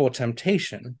terrible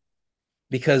temptation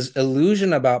because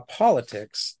illusion about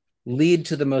politics lead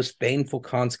to the most baneful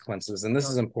consequences. And this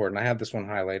is important. I have this one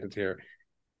highlighted here.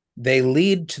 They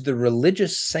lead to the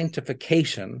religious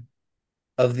sanctification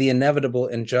of the inevitable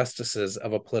injustices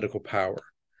of a political power.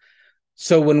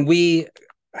 So when we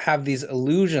have these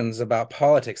illusions about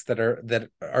politics that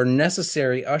are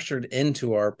necessary, ushered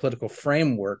into our political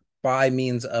framework by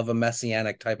means of a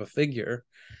messianic type of figure,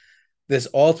 this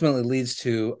ultimately leads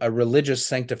to a religious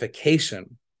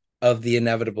sanctification of the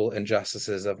inevitable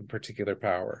injustices of a particular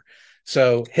power.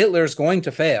 So Hitler's going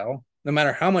to fail, no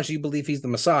matter how much you believe he's the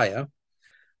Messiah.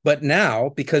 But now,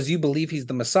 because you believe he's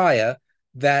the Messiah,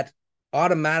 that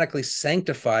automatically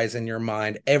sanctifies in your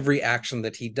mind every action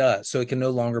that he does. So it can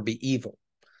no longer be evil.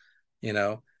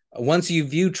 Once you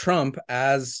view Trump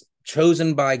as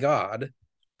chosen by God,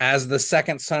 as the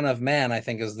second son of man, I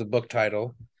think is the book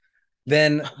title,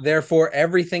 then therefore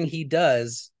everything he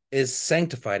does is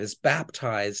sanctified, is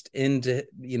baptized into,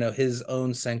 his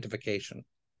own sanctification.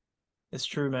 It's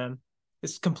true, man.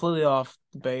 It's completely off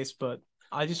the base, but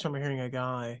I just remember hearing a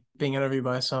guy being interviewed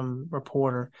by some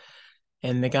reporter,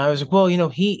 and the guy was like,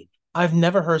 well, I've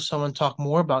never heard someone talk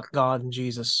more about God and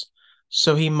Jesus,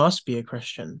 so he must be a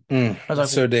Christian. I was like,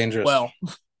 so dangerous. Well,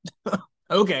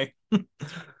 okay.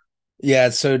 Yeah,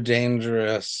 it's so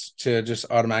dangerous to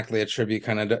just automatically attribute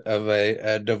kind of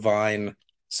a divine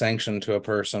sanction to a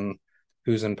person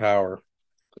who's in power.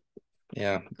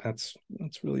 Yeah, that's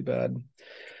really bad.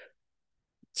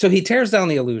 So he tears down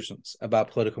the illusions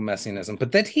about political messianism,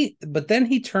 but then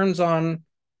he turns on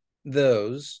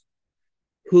those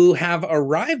who have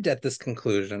arrived at this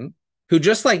conclusion, who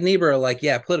just like Niebuhr are like,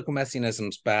 yeah, political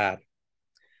messianism's bad.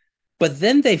 But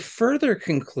then they further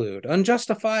conclude,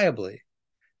 unjustifiably,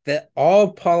 that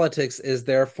all politics is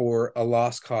therefore a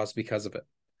lost cause because of it.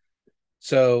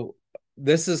 So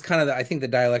this is kind of, I think, the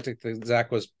dialectic that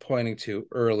Zach was pointing to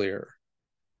earlier,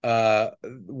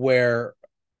 where,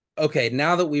 okay,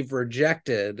 now that we've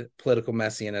rejected political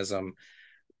messianism,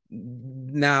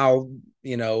 now,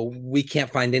 we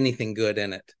can't find anything good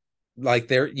in it.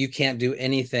 Like you can't do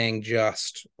anything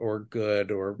just or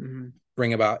good or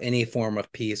bring about any form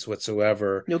of peace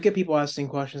whatsoever. You'll get people asking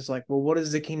questions like, well, what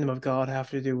does the kingdom of God have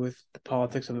to do with the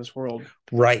politics of this world?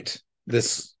 Right.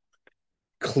 This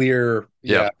clear,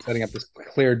 setting up this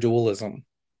clear dualism.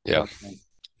 Yeah.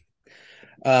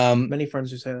 Many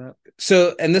friends who say that.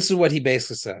 So, and this is what he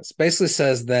basically says. Basically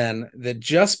says then that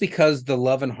just because the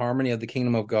love and harmony of the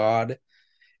kingdom of God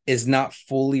is not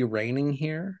fully reigning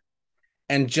here,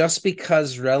 and just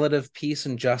because relative peace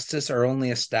and justice are only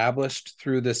established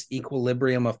through this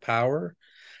equilibrium of power,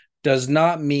 does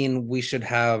not mean we should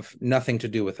have nothing to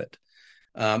do with it.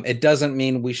 It doesn't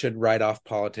mean we should write off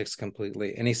politics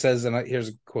completely. And he says, and here's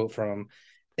a quote from him,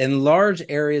 in large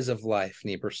areas of life,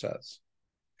 Niebuhr says,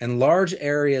 in large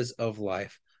areas of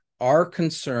life, our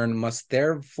concern must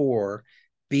therefore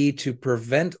be to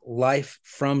prevent life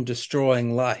from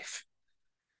destroying life.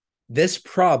 This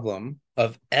problem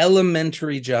of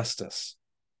elementary justice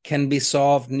can be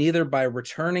solved neither by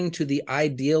returning to the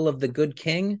ideal of the good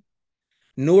king,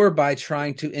 nor by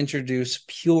trying to introduce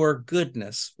pure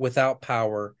goodness without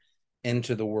power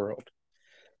into the world.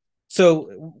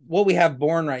 So what we have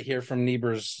born right here from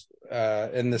Niebuhr's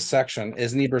in this section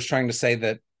is Niebuhr's trying to say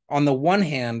that on the one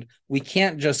hand, we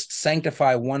can't just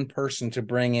sanctify one person to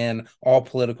bring in all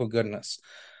political goodness.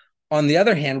 On the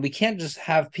other hand, we can't just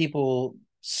have people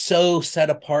so set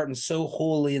apart and so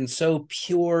holy and so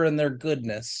pure in their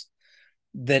goodness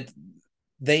that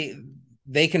they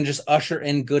can just usher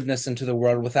in goodness into the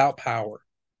world without power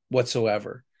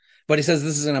whatsoever. But he says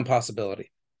this is an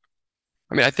impossibility.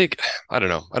 I mean, I don't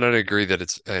know. I don't agree that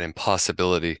it's an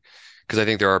impossibility, because I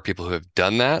think there are people who have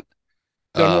done that.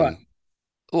 Done what?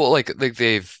 Well, like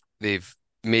they've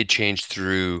made change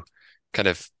through kind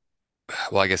of,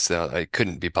 well, I guess it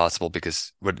couldn't be possible,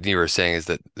 because what you were saying is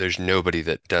that there's nobody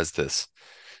that does this.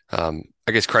 I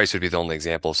guess Christ would be the only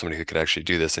example of somebody who could actually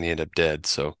do this, and he ended up dead.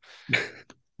 So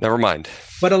never mind.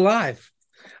 But alive.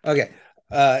 Okay.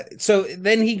 So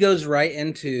then he goes right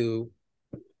into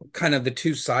kind of the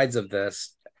two sides of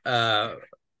this.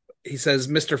 He says,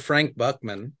 Mr. Frank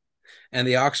Buckman and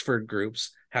the Oxford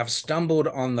groups have stumbled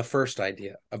on the first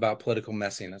idea about political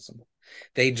messianism.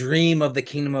 They dream of the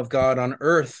kingdom of God on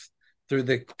earth through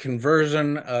the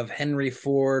conversion of Henry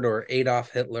Ford or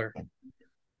Adolf Hitler.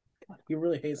 He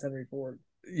really hates Henry Ford.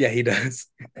 Yeah, he does.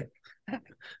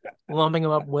 Lumping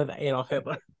him up with Adolf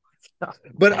Hitler.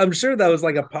 But I'm sure that was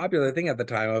like a popular thing at the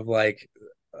time of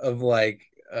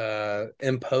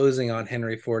imposing on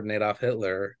Henry Ford and Adolf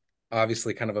Hitler,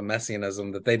 obviously kind of a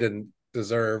messianism that they didn't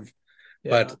deserve.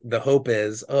 Yeah. But the hope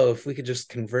is, if we could just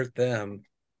convert them,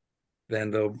 then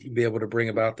they'll be able to bring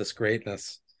about this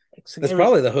greatness. That's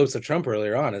probably the hopes of Trump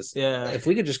earlier on, is if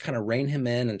we could just kind of rein him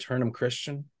in and turn him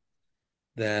Christian,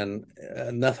 then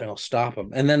nothing will stop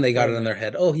him. And then they got it in their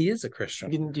head, he is a Christian.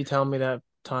 Didn't you tell me that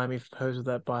time he proposed with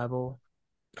that Bible?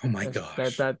 Oh my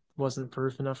gosh. That wasn't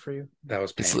proof enough for you? That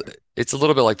was painful. It's a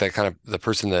little bit like that kind of the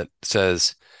person that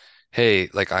says, hey,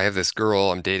 like I have this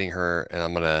girl, I'm dating her, and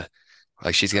I'm gonna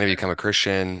she's gonna become a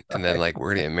Christian, and then like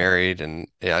we're gonna get married. And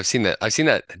yeah, I've seen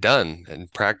that done in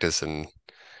practice, and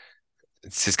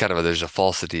it's just kind of there's a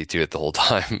falsity to it the whole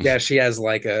time. Yeah, she has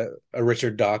like a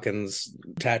Richard Dawkins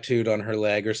tattooed on her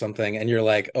leg or something, and you're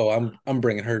like, I'm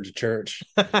bringing her to church.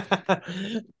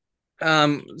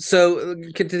 So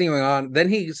continuing on, then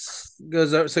he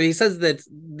goes over. So he says that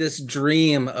this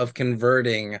dream of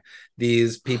converting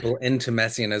these people into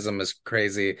messianism is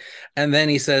crazy. And then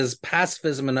he says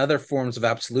pacifism and other forms of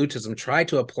absolutism try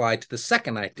to apply to the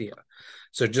second idea.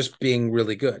 So just being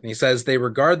really good. And he says they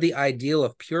regard the ideal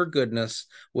of pure goodness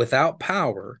without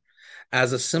power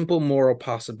as a simple moral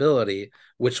possibility,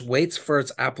 which waits for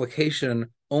its application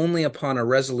only upon a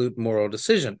resolute moral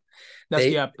decision. That's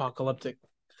the apocalyptic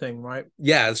thing, right?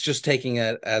 Yeah, it's just taking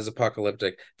it as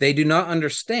apocalyptic. They do not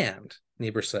understand,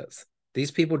 Niebuhr says.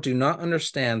 These people do not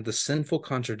understand the sinful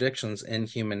contradictions in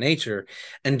human nature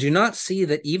and do not see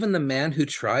that even the man who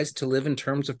tries to live in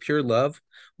terms of pure love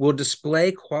will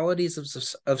display qualities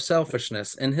of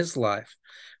selfishness in his life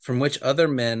from which other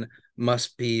men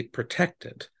must be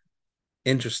protected.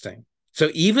 Interesting. So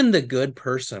even the good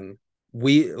person,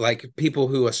 we like people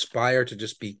who aspire to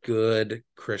just be good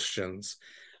Christians,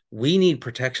 we need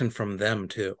protection from them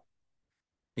too,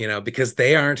 because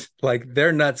they aren't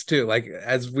they're nuts too. Like,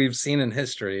 as we've seen in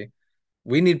history,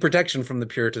 we need protection from the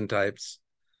Puritan types.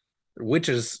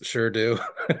 Witches sure do,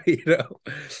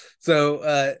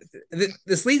 So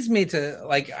this leads me to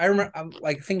I remember, I'm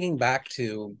thinking back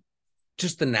to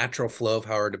just the natural flow of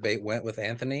how our debate went with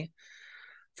Anthony.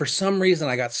 For some reason,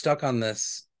 I got stuck on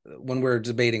this when we were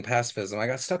debating pacifism. I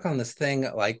got stuck on this thing,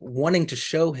 wanting to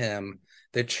show him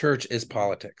that church is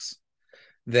politics.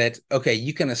 That, okay,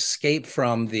 you can escape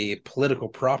from the political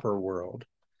proper world,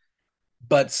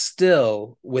 but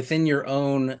still within your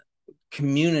own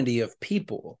community of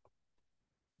people,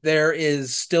 there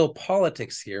is still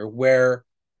politics here where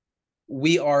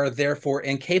we are therefore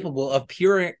incapable of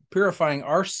purifying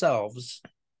ourselves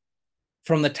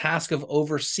from the task of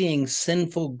overseeing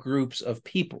sinful groups of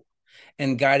people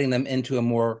and guiding them into a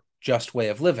more just way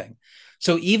of living.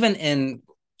 So even in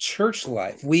church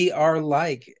life, we are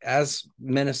as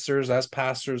ministers, as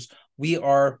pastors, we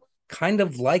are kind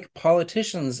of like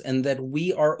politicians in that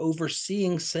we are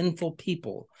overseeing sinful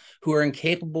people who are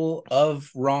incapable of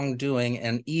wrongdoing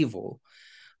and evil.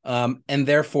 And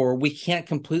therefore, we can't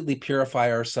completely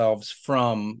purify ourselves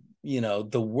from,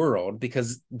 the world,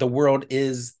 because the world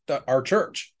is our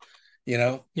church,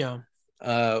 Yeah.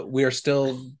 We are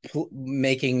still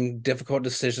making difficult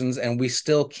decisions, and we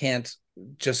still can't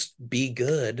just be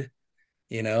good,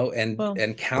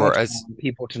 and count on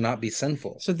people to not be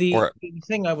sinful. So the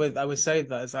thing I would say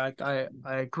that is I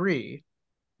agree.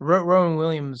 Rowan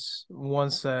Williams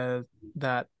once said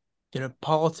that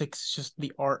politics is just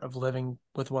the art of living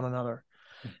with one another.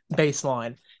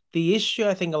 Baseline. The issue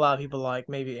I think a lot of people like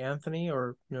maybe Anthony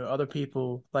or other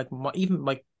people even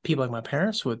people like my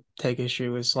parents would take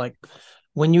issue is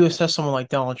when you assess someone like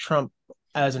Donald Trump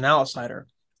as an outsider,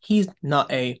 he's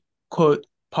not a quote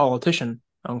politician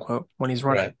unquote when he's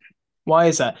running. Right. Why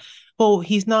is that? Well,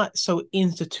 he's not so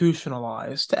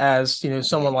institutionalized as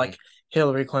someone like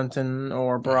Hillary Clinton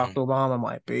or Barack Obama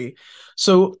might be.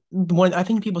 So when I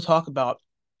think people talk about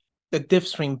the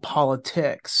difference between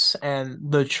politics and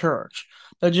the church,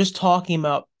 they're just talking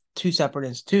about two separate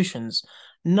institutions,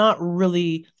 not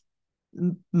really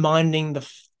minding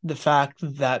the fact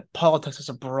that politics is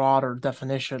a broader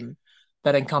definition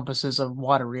that encompasses a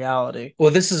wider reality.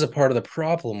 Well, this is a part of the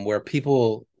problem where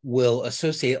people will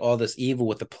associate all this evil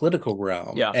with the political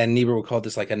realm. Yeah. And Niebuhr would call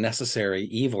this a necessary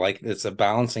evil, it's a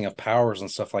balancing of powers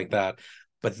and stuff like that.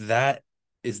 But that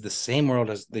is the same world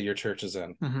as that your church is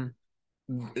in. Mm-hmm.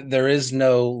 There is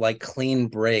no clean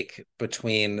break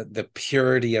between the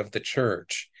purity of the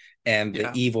church and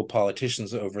the evil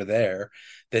politicians over there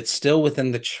that's still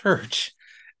within the church.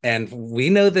 And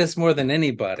we know this more than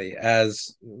anybody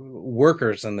as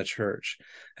workers in the church,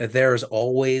 that there is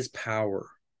always power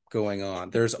going on.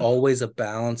 There's always a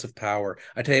balance of power.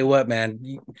 I tell you what, man,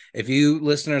 if you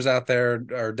listeners out there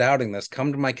are doubting this,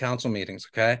 come to my council meetings,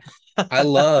 okay? I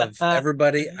love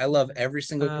everybody. I love every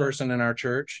single person in our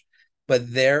church,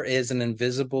 but there is an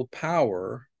invisible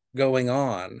power going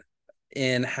on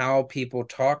in how people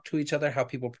talk to each other, how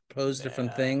people propose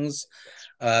different things.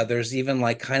 There's even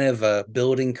like kind of a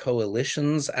building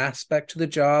coalitions aspect to the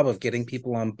job of getting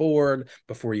people on board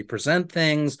before you present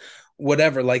things,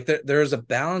 whatever. Like there's a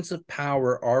balance of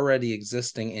power already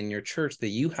existing in your church that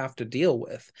you have to deal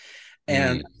with.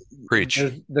 And preach.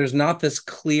 There's not this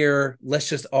clear, let's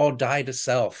just all die to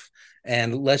self.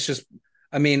 And let's just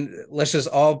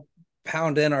all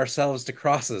pound in ourselves to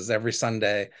crosses every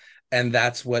Sunday. And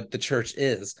that's what the church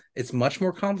is. It's much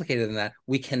more complicated than that.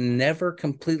 We can never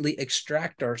completely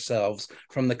extract ourselves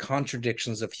from the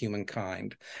contradictions of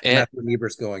humankind. And that's what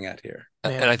Niebuhr's going at here.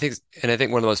 And I think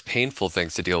one of the most painful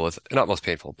things to deal with, not most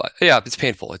painful, but yeah, it's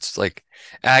painful. It's like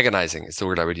agonizing is the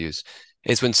word I would use,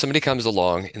 is when somebody comes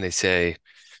along and they say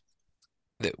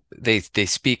that they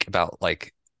speak about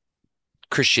like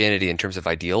Christianity in terms of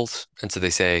ideals. And so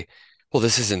they say, well,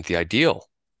 this isn't the ideal.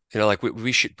 Like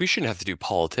we shouldn't have to do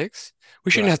politics.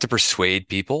 We shouldn't have to persuade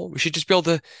people. We should just be able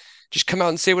to just come out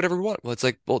and say whatever we want. Well, it's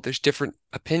like, well, there's different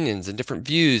opinions and different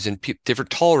views and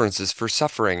different tolerances for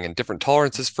suffering and different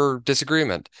tolerances for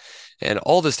disagreement and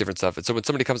all this different stuff. And so when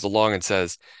somebody comes along and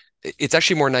says, it's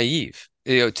actually more naive,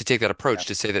 to take that approach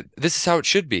to say that this is how it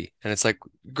should be. And it's like,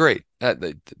 great,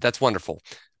 that's wonderful,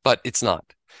 but it's not,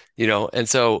 and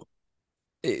so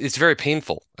it's very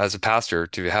painful as a pastor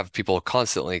to have people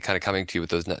constantly kind of coming to you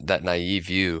with that naive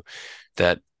view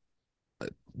that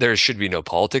there should be no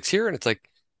politics here. And it's like,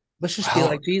 let's just be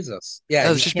like Jesus. Yeah.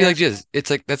 Let's just be like Jesus.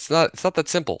 It's like, it's not that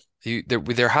simple.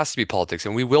 There has to be politics,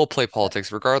 and we will play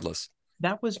politics regardless.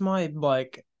 That was my,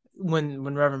 like, when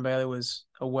Reverend Bailey was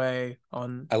away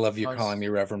on. I love you calling me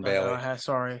Reverend Bailey.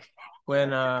 Sorry.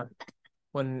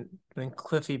 When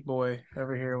Cliffy boy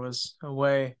over here was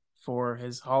away for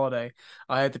his holiday,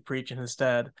 I had to preach in his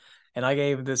stead, and I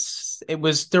gave this. It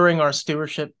was during our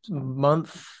stewardship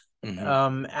month,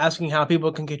 asking how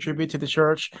people can contribute to the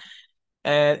church,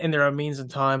 and in their own means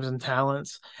and times and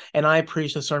talents. And I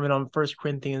preached a sermon on 1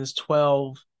 Corinthians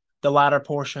 12, the latter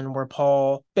portion, where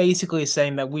Paul basically is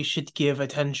saying that we should give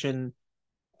attention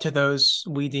to those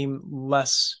we deem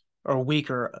less or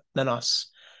weaker than us,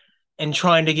 and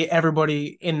trying to get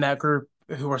everybody in that group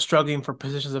who are struggling for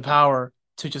positions of power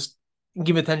to just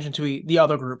give attention to the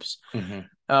other groups,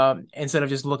 instead of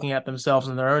just looking at themselves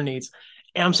and their own needs.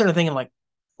 And I'm starting thinking, like,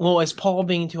 well, is Paul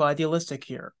being too idealistic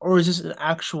here, or is this an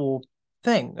actual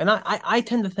thing? And I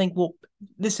tend to think, well,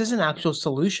 this is an actual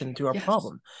solution to our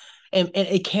problem, and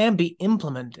it can be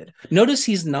implemented. Notice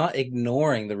he's not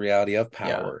ignoring the reality of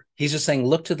power. He's just saying,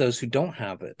 look to those who don't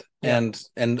have it, and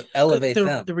elevate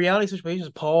them. The reality situation is,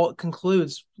 Paul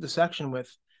concludes the section with,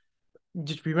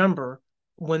 just remember,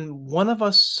 when one of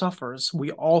us suffers,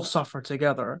 we all suffer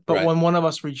together. But when one of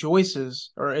us rejoices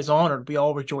or is honored, we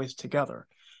all rejoice together.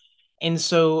 And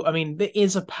so, I mean, there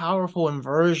is a powerful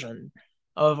inversion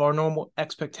of our normal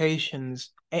expectations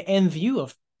and view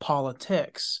of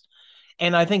politics.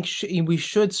 And I think we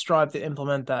should strive to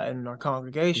implement that in our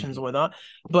congregations or whatnot.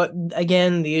 But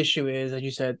again, the issue is, as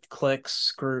you said,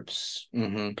 cliques, groups,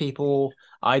 people,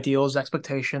 ideals,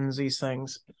 expectations, these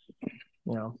things.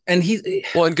 And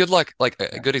and good luck. Like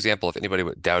a good example, if anybody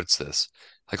doubts this,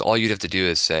 like all you'd have to do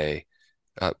is say,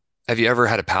 have you ever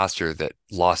had a pastor that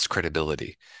lost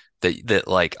credibility, that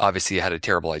like obviously had a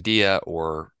terrible idea,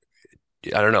 or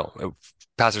I don't know,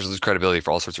 pastors lose credibility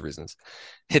for all sorts of reasons.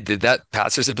 That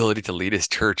pastor's ability to lead his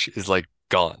church is like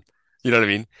gone. You know what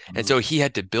I mean? And so he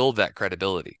had to build that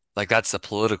credibility. Like that's a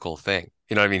political thing.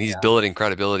 You know what I mean? He's building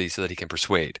credibility so that he can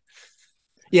persuade.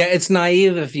 Yeah, it's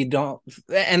naive if you don't.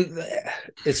 And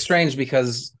it's strange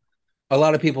because a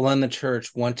lot of people in the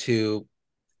church want to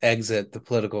exit the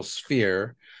political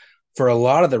sphere for a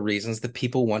lot of the reasons that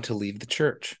people want to leave the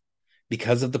church,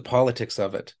 because of the politics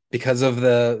of it, because of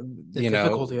the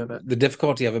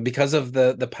difficulty of it, because of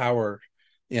the power,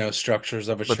 structures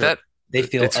of a church. They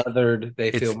feel othered,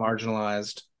 they feel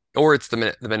marginalized. Or it's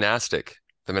the monastic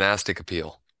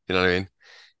appeal. You know what I mean?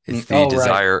 It's the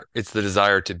desire. It's the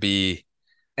desire to be.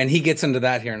 And he gets into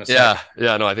that here in a second.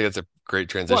 Yeah. No, I think that's a great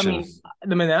transition. Well,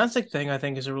 the monastic thing, I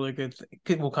think, is a really good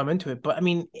thing. We'll come into it. But I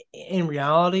mean, in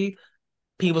reality,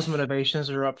 people's motivations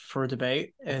are up for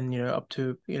debate, and up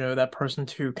to that person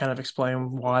to kind of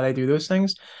explain why they do those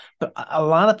things. But a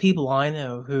lot of people I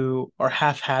know who are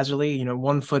haphazardly,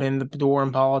 one foot in the door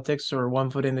in politics or one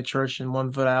foot in the church and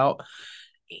one foot out,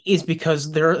 is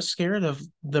because they're scared of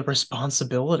the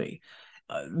responsibility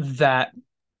that Amen.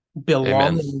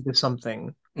 belonging to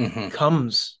something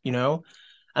comes.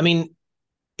 I mean,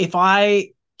 if I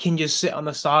can just sit on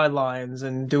the sidelines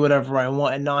and do whatever I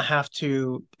want and not have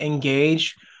to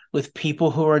engage with people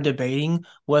who are debating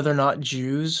whether or not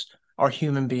Jews are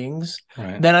human beings,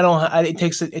 right. then I don't. It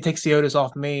takes the onus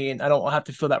off me, and I don't have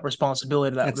to feel that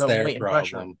responsibility, that their weight and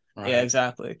pressure. problem. Right. Yeah,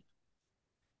 exactly.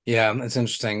 Yeah, that's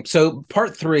interesting. So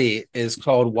part 3 is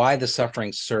called "Why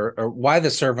the Why the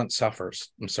Servant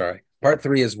Suffers." I'm sorry. Part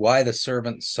 3 is "Why the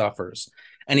Servant Suffers."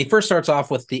 And he first starts off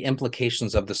with the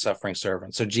implications of the suffering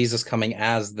servant. So Jesus coming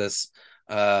as this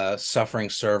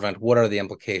suffering servant, what are the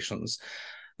implications?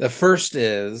 The first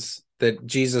is that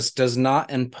Jesus does not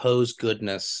impose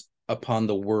goodness upon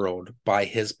the world by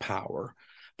his power,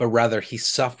 but rather he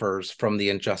suffers from the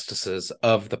injustices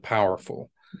of the powerful.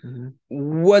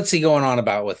 What's he going on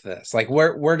about with this? Like,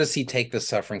 where does he take this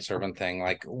suffering servant thing?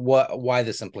 Like, why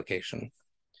this implication?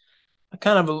 I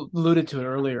kind of alluded to it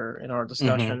earlier in our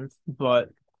discussion, but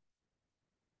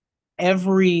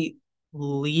every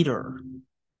leader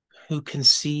who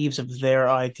conceives of their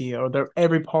idea, or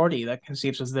every party that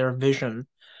conceives of their vision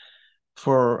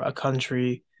for a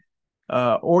country,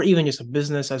 or even just a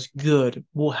business as good,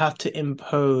 will have to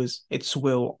impose its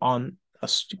will on a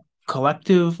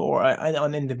collective or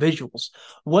on individuals,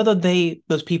 whether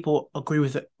those people agree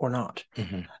with it or not.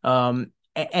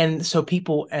 And so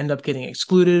people end up getting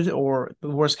excluded, or the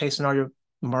worst case scenario,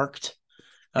 marked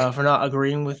for not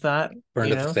agreeing with that.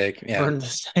 Burned at the stake. Yeah. Burned at the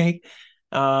stake.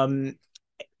 Now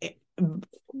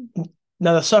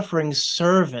the suffering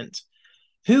servant,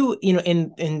 who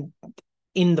in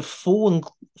the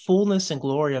fullness and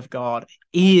glory of God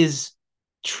is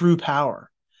true power,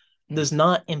 does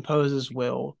not impose his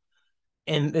will,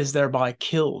 and is thereby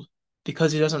killed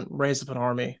because he doesn't raise up an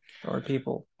army or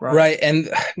people. Right. And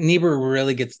Niebuhr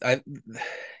really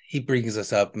he brings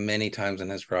us up many times in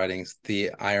his writings,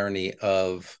 the irony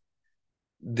of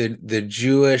the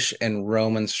Jewish and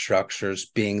Roman structures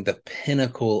being the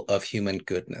pinnacle of human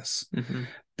goodness,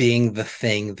 being the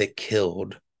thing that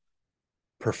killed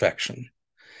perfection.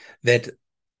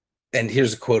 And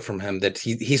here's a quote from him,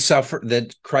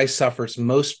 that Christ suffers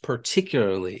most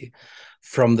particularly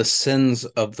from the sins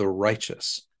of the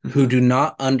righteous, who do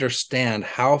not understand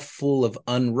how full of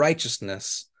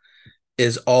unrighteousness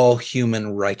is all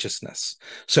human righteousness.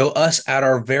 So us at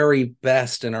our very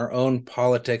best in our own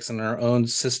politics and our own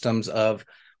systems of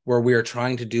where we are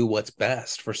trying to do what's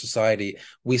best for society,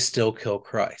 we still kill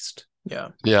Christ. Yeah.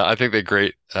 I think a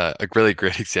really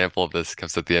great example of this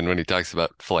comes at the end when he talks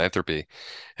about philanthropy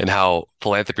and how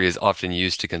philanthropy is often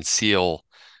used to conceal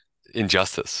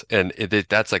injustice. And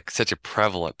that's like such a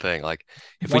prevalent thing. Like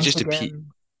if we just appease,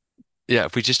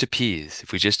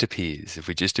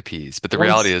 but the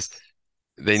reality is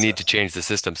they need to change the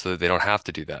system so that they don't have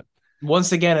to do that.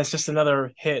 Once again, it's just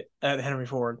another hit at Henry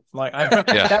Ford. Like when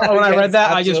I read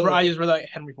that, I just read like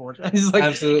Henry Ford. It's like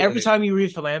absolutely. Every time you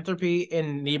read philanthropy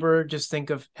in Niebuhr, just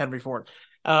think of Henry Ford.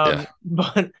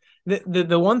 But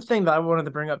the one thing that I wanted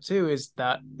to bring up too is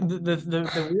that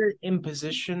the weird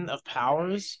imposition of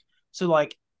powers. So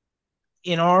like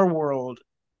in our world,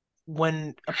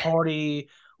 when a party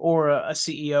or a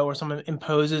CEO or someone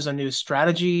imposes a new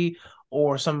strategy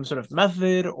or some sort of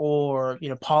method or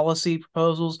policy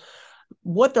proposals,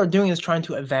 what they're doing is trying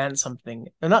to advance something.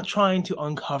 They're not trying to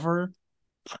uncover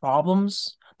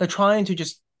problems. They're trying to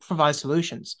just provide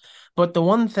solutions. But the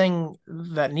one thing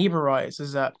that Niebuhr writes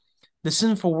is that the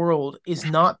sinful world is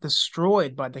not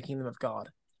destroyed by the kingdom of God.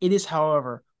 It is,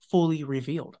 however, fully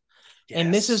revealed. Yes.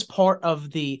 And this is part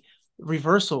of the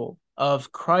reversal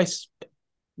of Christ's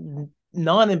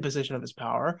non-imposition of his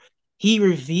power. He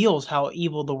reveals how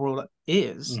evil the world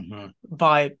is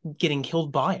by getting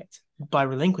killed by it, by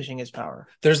relinquishing his power.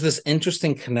 There's this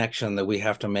interesting connection that we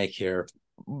have to make here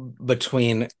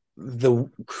between the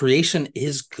creation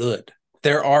is good.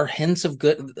 There are hints of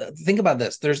good. Think about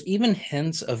this. There's even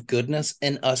hints of goodness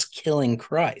in us killing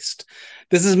Christ.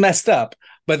 This is messed up,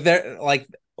 but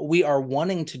we are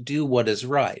wanting to do what is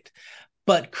right.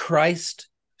 But Christ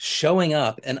showing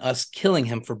up and us killing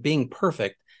him for being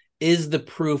perfect is the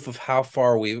proof of how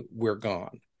far we're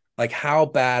gone. Like how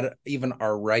bad even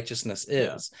our righteousness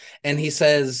is. Yeah. And he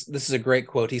says, this is a great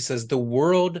quote. He says, the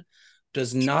world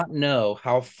does not know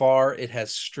how far it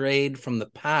has strayed from the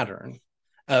pattern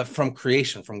from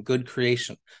creation, from good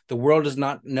creation. The world does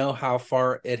not know how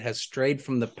far it has strayed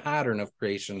from the pattern of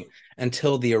creation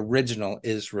until the original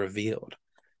is revealed.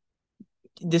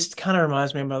 This kind of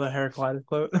reminds me of another Heraclitus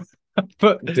quote.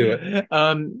 But do it.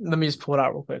 Let me just pull it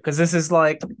out real quick, because this is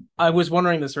like, I was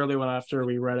wondering this earlier when after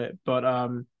we read it, but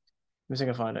let me see if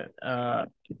I can find it.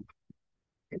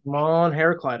 Come on,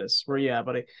 Heraclitus, where you at,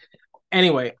 buddy?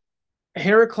 Anyway,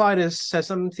 Heraclitus says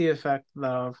something to the effect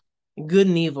of good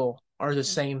and evil are the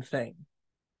same thing.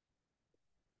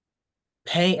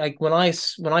 Pain, like when I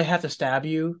have to stab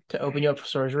you to open you up for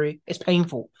surgery, it's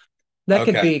painful. That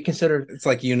could be considered. It's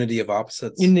like unity of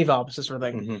opposites. Unity of opposites, sort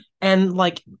of thing. Mm-hmm. And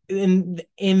like in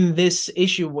this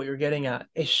issue, what you're getting at,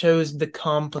 it shows the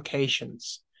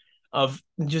complications of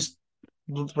just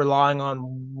relying on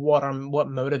what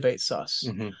motivates us.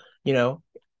 Mm-hmm. You know,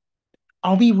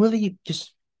 are we really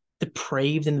just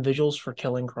depraved individuals for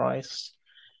killing Christ?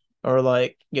 Or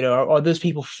like, you know, are those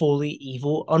people fully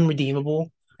evil,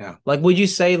 unredeemable? Yeah. Like, would you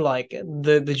say like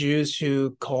the Jews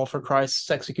who call for Christ's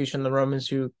execution, the Romans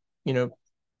who, you know,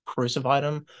 crucified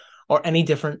him, are any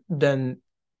different than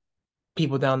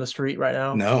people down the street right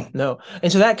now? No.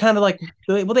 And so that kind of like,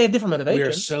 well, they have different motivations. We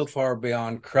are so far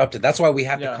beyond corrupted. That's why we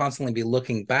have to constantly be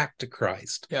looking back to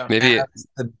Christ. Yeah. Maybe that's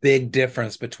the big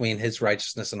difference between his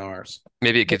righteousness and ours.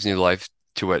 Maybe it gives new life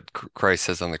to what Christ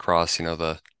says on the cross, you know,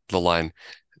 the line,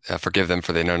 forgive them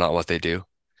for they know not what they do.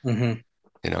 Mm-hmm.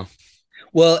 You know?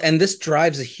 Well, and this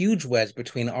drives a huge wedge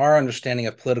between our understanding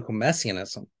of political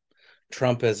messianism,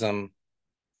 Trumpism,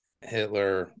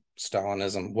 Hitler,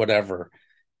 Stalinism, whatever,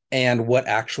 and what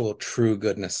actual true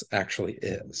goodness actually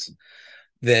is.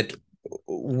 That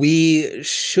we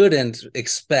shouldn't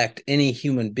expect any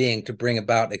human being to bring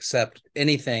about except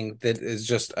anything that is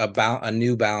just about a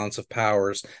new balance of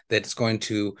powers that's going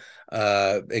to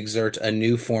exert a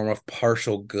new form of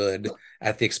partial good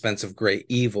at the expense of great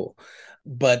evil.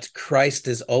 But Christ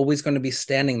is always going to be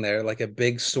standing there like a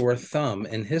big sore thumb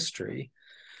in history,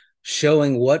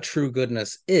 showing what true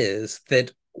goodness is,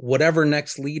 that whatever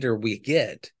next leader we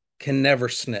get can never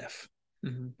sniff,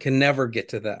 can never get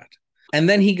to that. And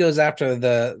then he goes after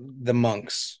the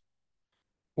monks.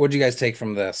 What do you guys take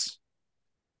from this?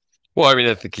 Well, I mean,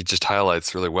 I think he just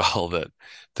highlights really well that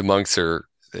the monks are,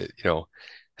 you know,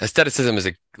 aestheticism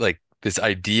is like this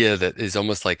idea that is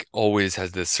almost like always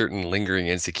has this certain lingering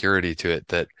insecurity to it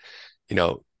that, you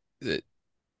know,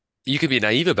 you could be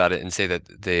naive about it and say that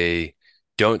they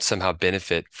don't somehow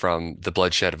benefit from the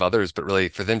bloodshed of others, but really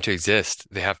for them to exist,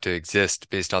 they have to exist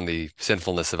based on the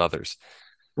sinfulness of others.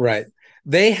 Right.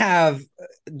 They have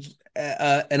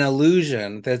an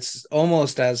illusion that's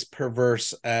almost as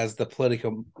perverse as the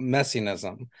political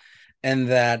messianism, and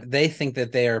that they think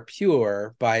that they are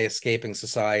pure by escaping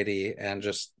society and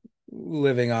just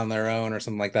living on their own or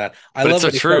something like that. I love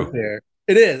what he says here.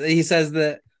 It is. He says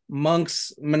that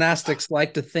monastics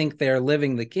like to think they are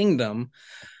living the kingdom,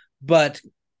 but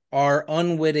are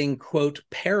unwitting, quote,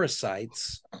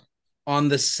 parasites on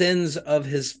the sins of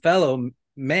his fellow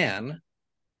man,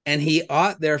 and he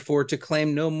ought therefore to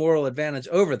claim no moral advantage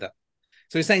over them.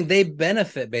 So he's saying they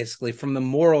benefit basically from the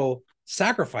moral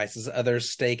sacrifices others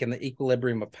stake in the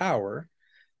equilibrium of power.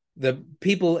 The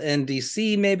people in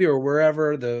DC maybe, or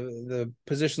wherever, the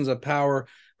positions of power,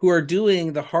 who are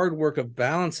doing the hard work of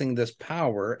balancing this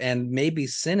power and maybe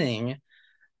sinning,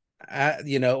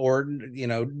 or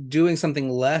doing something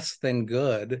less than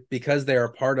good because they're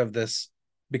a part of this,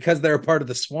 because they're a part of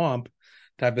the swamp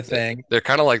type of thing. They're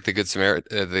kind of like the Good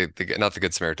Samaritan, not the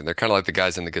Good Samaritan. They're kind of like the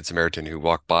guys in the Good Samaritan who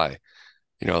walk by.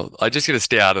 You know, I just got to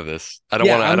stay out of this. I don't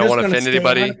want to offend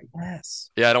anybody.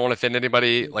 Yes. Yeah, I don't want to offend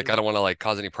anybody. Like, I don't want to like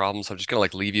cause any problems. So I'm just gonna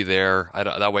like leave you there.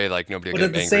 That way, like nobody. But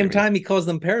at the same time, he calls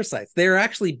them parasites. They're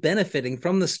actually benefiting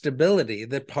from the stability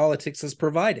that politics is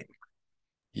providing.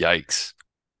 Yikes.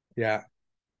 Yeah.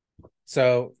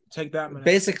 So take that.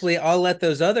 Basically, I'll let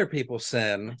those other people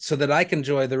sin so that I can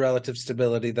enjoy the relative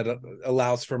stability that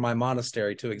allows for my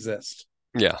monastery to exist.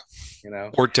 Yeah.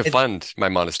 Or to fund my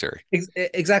monastery.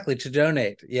 Exactly, to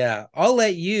donate. Yeah. I'll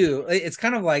let you. It's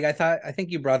kind of like, I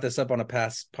think you brought this up on a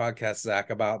past podcast, Zach,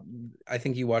 about, I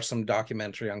think you watched some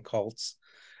documentary on cults,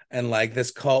 and like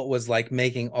this cult was like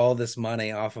making all this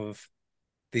money off of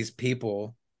these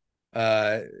people,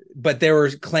 but they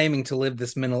were claiming to live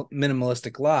this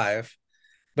minimalistic life,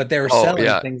 but they were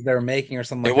selling things they were making or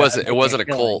something like that. It wasn't a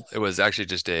cult. It was actually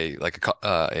just a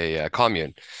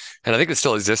commune. And I think it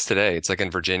still exists today. It's like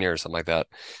in Virginia or something like that.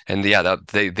 And yeah,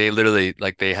 they literally,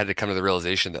 like, they had to come to the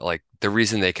realization that like the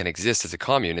reason they can exist as a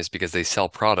commune is because they sell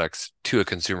products to a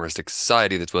consumeristic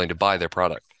society that's willing to buy their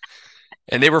product.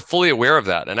 And they were fully aware of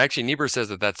that. And actually, Niebuhr says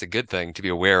that that's a good thing, to be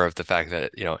aware of the fact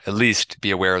that, at least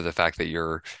be aware of the fact that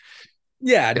you're,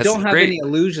 Yeah, it's don't have great. any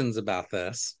illusions about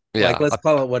this. Like, Yeah, let's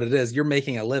call it what it is. You're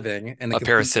making a living in a a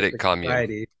parasitic capitalistic commune.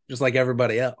 society, just like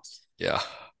everybody else. Yeah.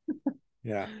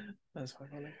 Yeah. That's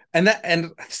funny. And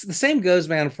the same goes,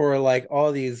 man, for like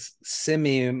all these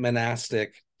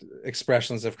semi-monastic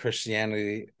expressions of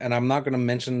Christianity. And I'm not going to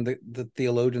mention the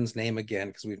theologian's name again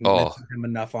because we've Oh, mentioned him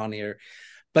enough on here.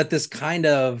 But this kind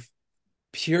of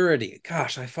purity,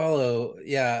 gosh, I follow.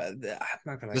 Yeah, I'm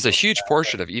not going to there's a go. huge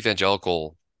portion of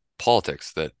evangelical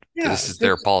politics that Yeah, this is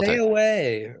their just stay politic.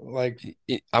 away. Like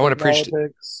I want gay to preach,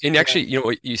 politics. and Yeah.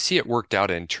 actually, you see it worked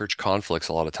out in church conflicts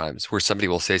a lot of times, where somebody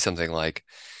will say something like,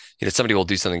 somebody will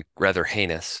do something rather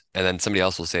heinous, and then somebody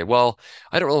else will say, "Well,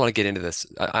 I don't really want to get into this.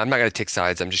 I'm not going to take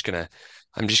sides. I'm just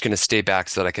gonna stay back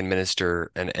so that I can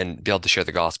minister and be able to share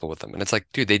the gospel with them." And it's like,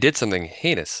 dude, they did something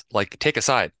heinous. Like, take a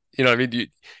side. You know what I mean?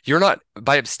 You're not,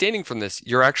 by abstaining from this,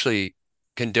 you're actually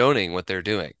condoning what they're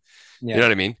doing. You know Yeah.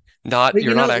 what I mean? But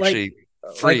You're not actually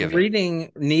free of it.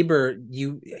 reading Niebuhr,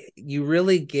 you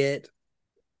really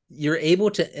you're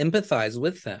able to empathize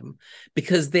with them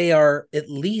because they are at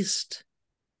least,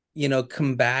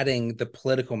 combating the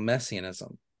political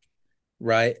messianism,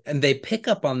 right? And they pick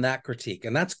up on that critique,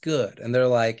 and that's good. And they're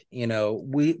like,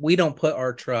 we don't put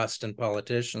our trust in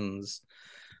politicians,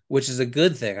 which is a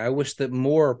good thing. I wish that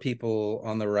more people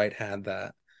on the right had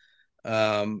that,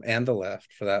 and the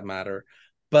left for that matter.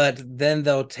 But then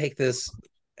they'll take this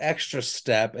extra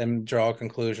step and draw a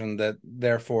conclusion that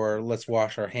therefore let's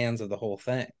wash our hands of the whole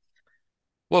thing.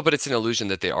 Well, but it's an illusion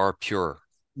that they are pure.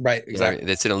 Right, You know what I exactly.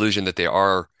 mean? It's an illusion that they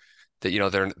are,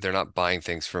 that they're not buying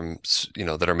things from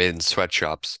that are made in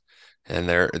sweatshops, and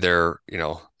on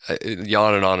and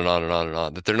on and on and on and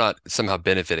on, that they're not somehow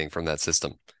benefiting from that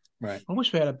system. Right. I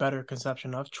wish we had a better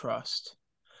conception of trust,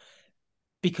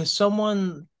 because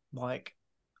someone like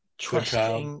Good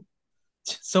child.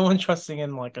 trusting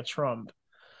in like a Trump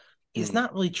is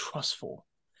not really trustful.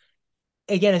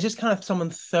 Again, it's just kind of someone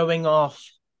throwing off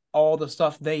all the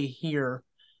stuff they hear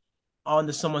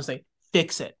onto someone, say,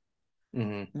 fix it.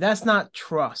 Mm-hmm. That's not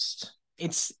trust.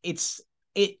 It's just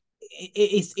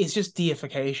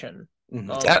deification.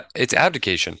 Mm-hmm. It's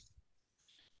abdication.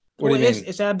 What do you mean?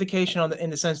 It's abdication in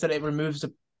the sense that it removes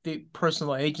the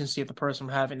personal agency of the person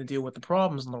from having to deal with the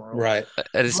problems in the world. Right.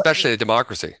 And especially a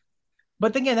democracy.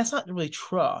 But again, that's not really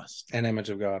trust. An image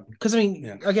of God. Because, I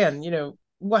mean, again,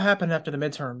 what happened after the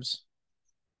midterms?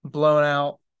 Blown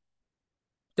out,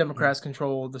 Democrats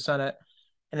controlled the Senate,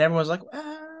 and everyone's like,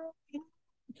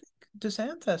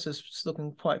 DeSantis is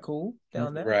looking quite cool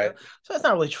down there. Right. So that's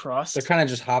not really trust. They're kind of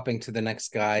just hopping to the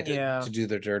next guy to do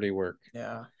their dirty work.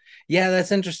 Yeah. Yeah,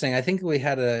 that's interesting. I think we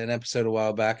had an episode a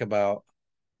while back about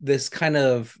this kind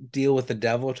of deal with the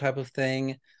devil type of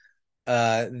thing,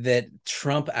 that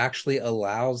Trump actually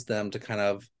allows them to kind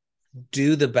of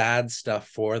do the bad stuff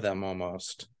for them,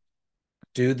 almost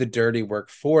do the dirty work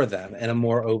for them in a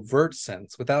more overt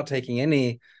sense without taking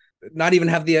any, not even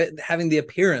having the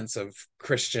appearance of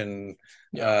Christian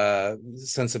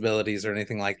sensibilities or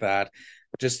anything like that.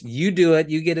 Just you do it,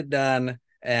 you get it done,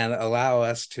 and allow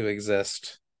us to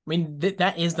exist. I mean,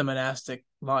 that is the monastic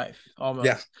life almost.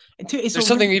 Yeah. There's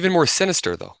something even more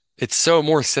sinister, though. It's so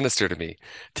more sinister to me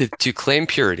to claim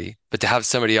purity, but to have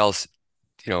somebody else,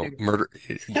 murder,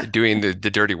 doing the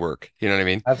dirty work. You know what I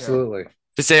mean? Absolutely.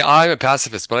 To say I'm a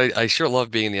pacifist, but I sure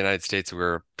love being in the United States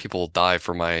where people die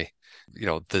for my,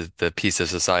 the peace of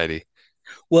society.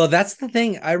 Well, that's the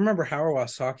thing. I remember Howard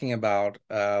was talking about.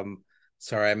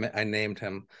 Sorry, I named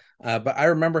him, but I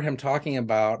remember him talking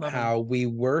about how we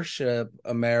worship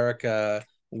America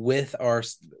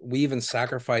we even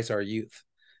sacrifice our youth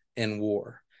in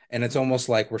war, and it's almost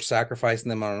like we're sacrificing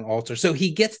them on an altar. So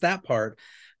he gets that part,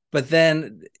 but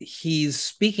then he's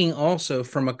speaking also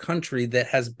from a country that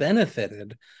has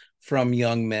benefited from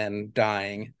young men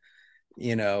dying,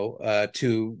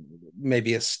 to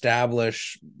maybe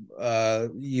establish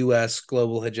U.S.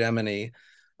 global hegemony,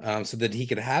 so that he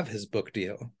could have his book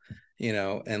deal,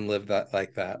 and live that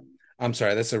like that. I'm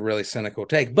sorry, that's a really cynical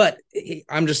take, but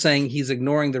I'm just saying he's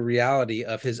ignoring the reality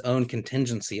of his own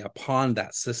contingency upon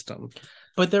that system.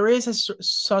 But there is a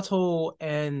subtle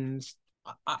and,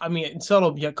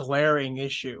 subtle yet glaring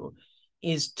issue,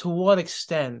 is to what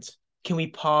extent can we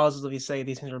positively say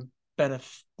these things are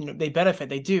they benefit,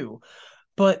 they do,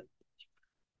 but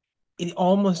it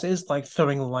almost is like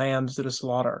throwing lambs to the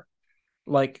slaughter,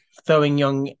 like throwing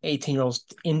young 18-year-olds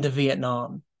into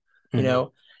Vietnam. I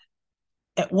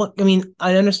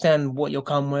understand what you'll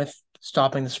come with,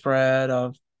 stopping the spread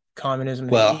of communism in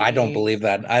the Well, I don't East. believe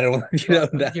that. I don't,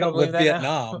 that You don't believe with that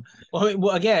now? Vietnam.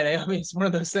 Well, again, I mean, it's one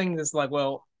of those things. It's like,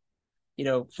 well,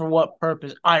 for what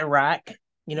purpose? Iraq,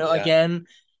 Yeah. again,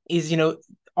 is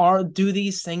do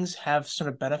these things have sort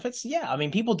of benefits? Yeah, I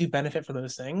mean, people do benefit from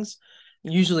those things.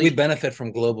 We Usually, benefit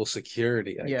from global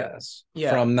security, I yeah, guess,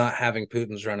 yeah, from not having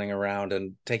Putin's running around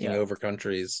and taking yeah. over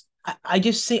countries. I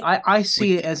just I We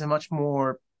see it as a much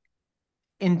more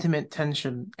intimate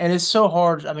tension, and it's so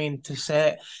hard. I mean, to say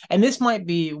it. And this might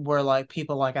be where like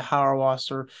people like a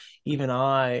Hauerwas or even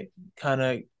I kind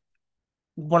of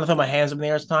want to throw my hands up in the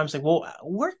air sometimes. Like, well,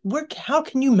 how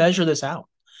can you measure this out?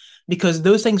 Because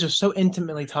those things are so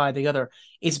intimately tied together.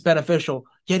 It's beneficial,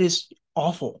 yet it's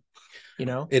awful.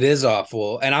 It is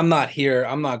awful. And I'm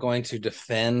not going to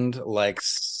defend like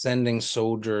sending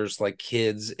soldiers like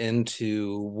kids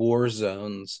into war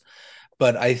zones,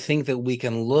 but I think that we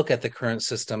can look at the current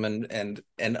system and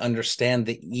understand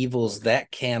the evils that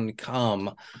can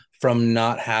come from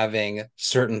not having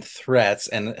certain threats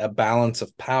and a balance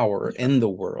of power in the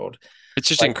world. it's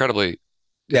just Like, it's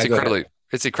yeah, go ahead.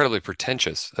 incredibly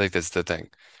pretentious. I think that's the thing.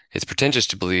 It's pretentious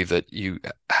to believe that you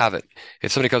have it.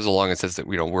 If somebody comes along and says that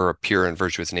we're a pure and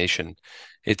virtuous nation,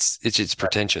 it's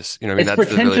pretentious. I mean It's that's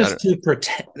the really I pretentious don't, to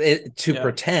pretend to Yeah.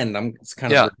 pretend. It's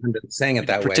kind of yeah, redundant saying it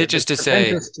that way. pretentious It's to say,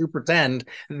 pretentious to pretend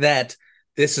that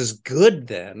this is good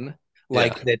then, yeah.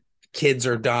 like that kids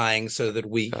are dying so that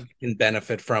we Yeah. can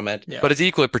benefit from it. Yeah. But it's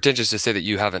equally pretentious to say that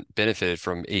you haven't benefited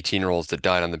from 18-year-olds that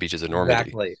died on the beaches of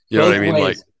Normandy. Exactly. You know what I Both mean? Like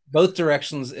ways, both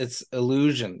directions, it's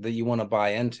illusion that you want to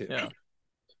buy into, Yeah.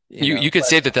 you could but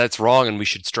say that that's wrong and we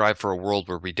should strive for a world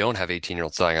where we don't have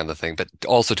 18-year-olds dying on the thing, but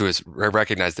also to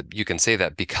recognize that you can say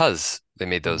that because they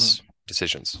made Mhm. those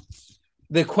decisions.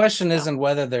 The question isn't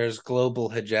whether there's global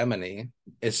hegemony,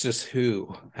 it's just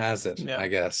who has it, Yeah. I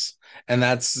guess. And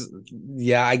that's,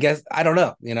 yeah, I guess, I don't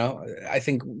know, I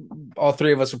think all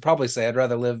three of us would probably say I'd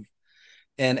rather live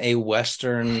in a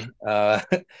Western,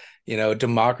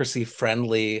 democracy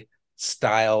friendly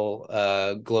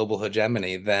style global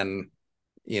hegemony than,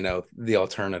 the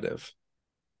alternative.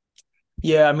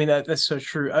 Yeah, I mean that's so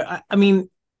true. I mean,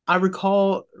 I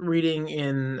recall reading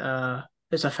in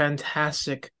there's a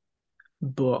fantastic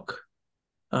book.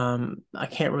 I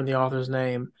can't remember the author's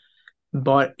name,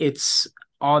 but it's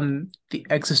on the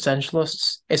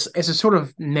existentialists. It's a sort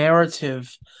of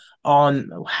narrative on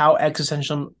how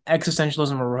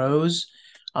existentialism arose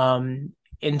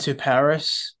into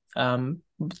Paris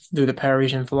through the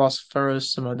Parisian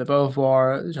philosophers, Simone de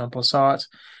Beauvoir, Jean-Paul Sartre,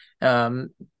 um,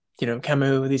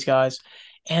 Camus, these guys.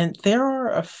 And there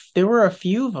were a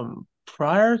few of them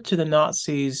prior to the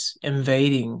Nazis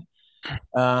invading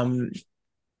um,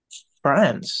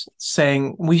 France,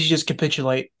 saying we should just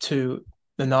capitulate to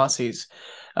the Nazis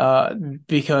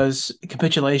because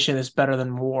capitulation is better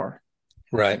than war.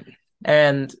 Right.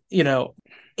 And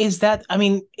is that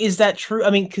true? I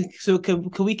mean,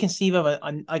 could we conceive of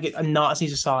a Nazi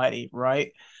society,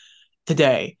 right?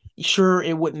 Today, sure,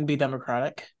 it wouldn't be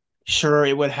democratic. Sure,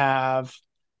 it would have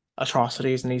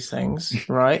atrocities and these things,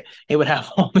 right? It would have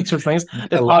all these sort of things.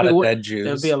 A lot of dead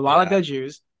There would be a Jews. lot of Yeah. dead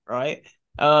Jews, right?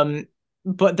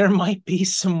 But there might be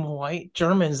some white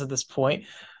Germans at this point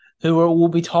will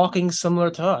be talking similar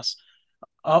to us.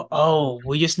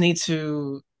 We just need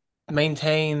to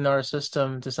maintain our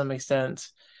system to some extent.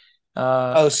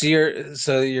 Oh,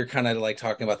 so you're kind of like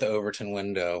talking about the Overton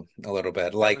window a little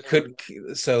bit. Like could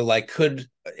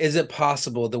is it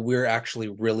possible that we're actually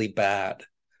really bad,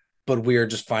 but we are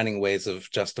just finding ways of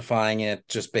justifying it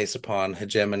just based upon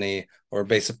hegemony or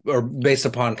based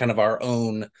upon kind of our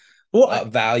own Well,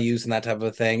 values and that type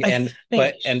of thing. I And think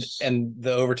but and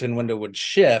the Overton window would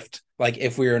shift. Like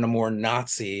if we were in a more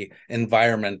Nazi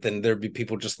environment, then there'd be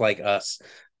people just like us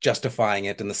justifying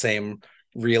it in the same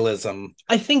realism.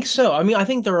 I think so. I mean, I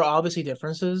think there are obviously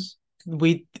differences.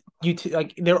 We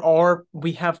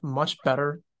have much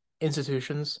better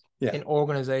institutions Yeah. and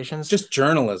organizations. Just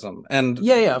journalism and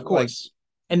Yeah, of like course.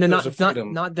 And they're there's a not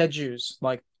freedom. not dead Jews.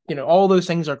 Like, all those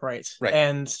things are great. Right.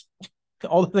 And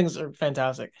all the things are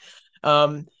fantastic.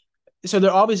 Um, so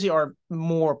there obviously are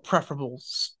more preferable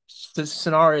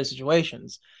scenario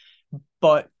situations.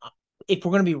 But if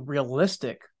we're going to be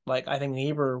realistic, like I think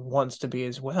Niebuhr wants to be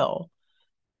as well,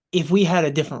 if we had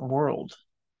a different world,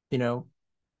 you know,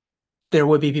 there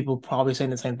would be people probably saying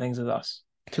the same things as us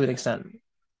to an extent,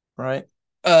 right?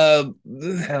 Uh,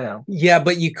 I don't know. yeah,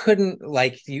 but you couldn't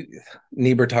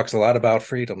Niebuhr talks a lot about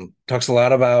freedom, talks a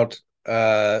lot about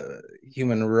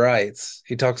human rights.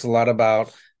 He talks a lot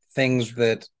about things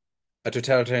that a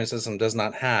totalitarian system does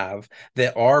not have,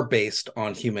 that are based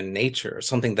on human nature,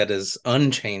 something that is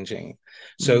unchanging.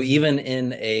 So even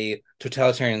in a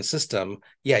totalitarian system,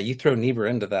 yeah, you throw Niebuhr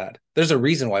into that. There's a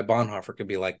reason why Bonhoeffer could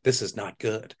be like, this is not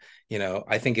good.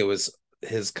 I think it was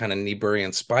his kind of Niebuhrian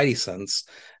spidey sense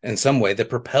in some way that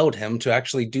propelled him to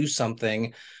actually do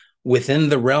something within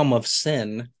the realm of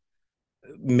sin,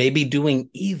 maybe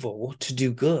doing evil to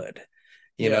do good,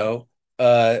 you know.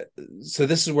 So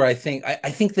this is where I think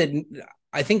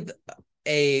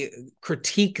a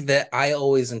critique that I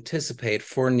always anticipate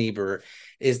for Niebuhr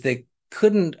is that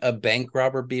couldn't a bank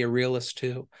robber be a realist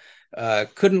too?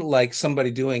 Couldn't like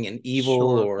somebody doing an evil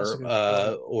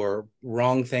or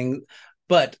wrong thing?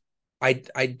 But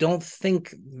I don't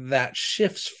think that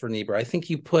shifts for Niebuhr. I think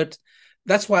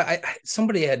that's why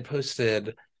somebody had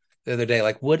posted the other day,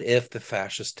 like, what if the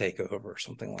fascists take over or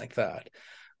something like that?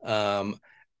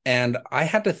 And I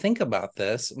had to think about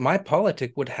this. My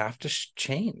politic would have to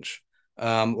change,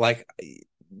 because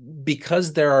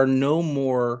there are no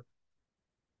more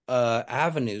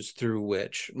avenues through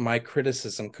which my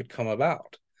criticism could come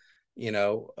about.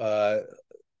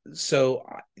 So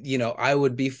I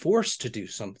would be forced to do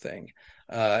something,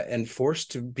 and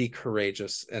forced to be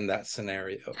courageous in that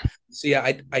scenario. So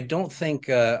yeah, I don't think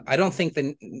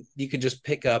that you could just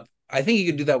pick up. I think you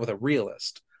could do that with a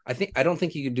realist. I don't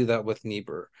think you could do that with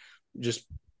Niebuhr. Just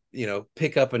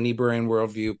pick up a Niebuhrian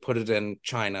worldview, put it in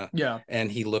China,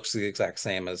 and he looks the exact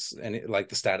same as like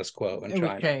the status quo in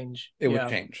China. Would change. It would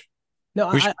change. No,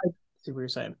 I see what you're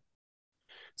saying.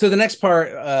 So the next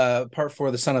part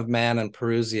 4, the Son of Man and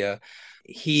Perusia,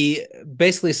 he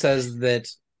basically says that,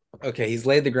 okay, he's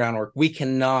laid the groundwork. We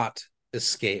cannot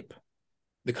escape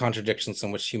the contradictions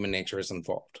in which human nature is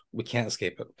involved. We can't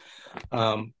escape it.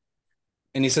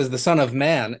 And he says the Son of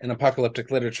Man in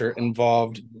apocalyptic literature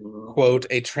involved, quote,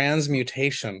 a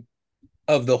transmutation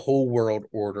of the whole world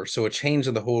order. So a change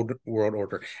of the whole world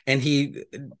order. And he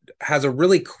has a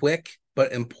really quick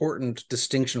but important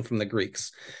distinction from the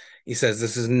Greeks. He says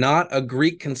this is not a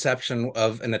Greek conception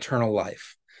of an eternal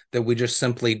life, that we just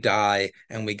simply die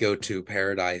and we go to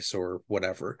paradise or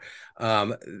whatever.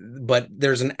 But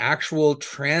there's an actual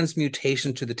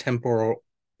transmutation to the temporal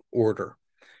order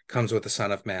comes with the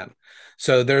Son of Man.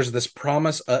 So there's this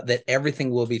promise that everything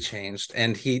will be changed.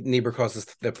 And Niebuhr calls this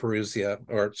the Perusia,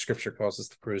 or Scripture calls this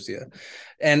the Perusia.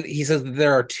 And he says that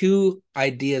there are two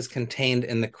ideas contained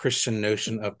in the Christian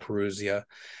notion of Perusia.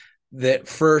 That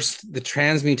first, the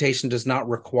transmutation does not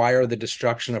require the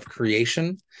destruction of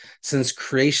creation, since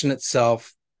creation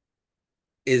itself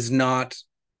is not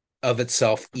of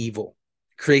itself evil.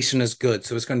 Creation is good,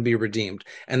 so it's going to be redeemed.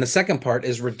 And the second part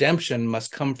is redemption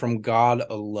must come from God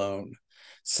alone,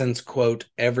 since, quote,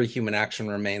 every human action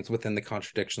remains within the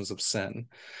contradictions of sin.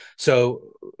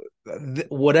 So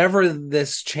whatever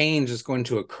this change is going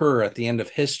to occur at the end of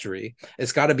history,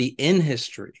 it's got to be in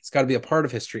history. It's got to be a part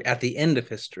of history at the end of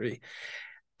history.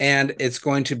 And it's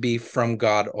going to be from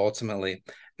God ultimately.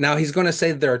 Now, he's going to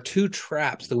say there are two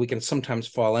traps that we can sometimes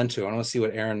fall into. I want to see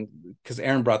what because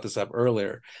Aaron brought this up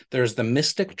earlier. There's the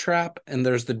mystic trap and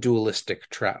there's the dualistic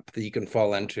trap that you can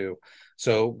fall into.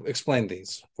 So explain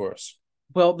these for us.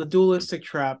 Well, the dualistic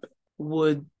trap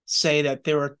would say that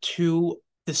there are two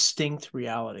distinct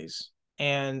realities.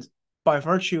 And by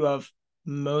virtue of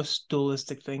most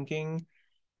dualistic thinking,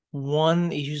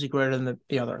 one is usually greater than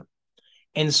the other.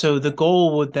 And so the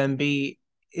goal would then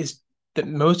is that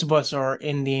most of us are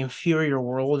in the inferior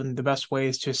world, and the best way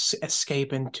is to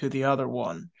escape into the other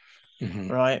one,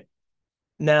 right?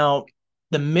 Now,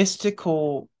 the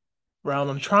mystical realm,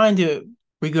 I'm trying to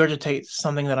regurgitate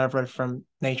something that I've read from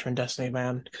Nature and Destiny,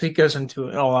 man, because he goes into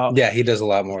it all out. Yeah, he does a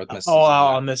lot more with mysticism. All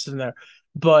out on this in there.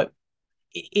 But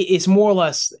it's more or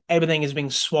less everything is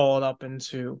being swallowed up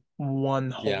into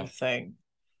one whole thing.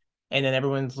 And then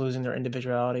everyone's losing their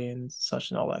individuality and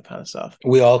such and all that kind of stuff.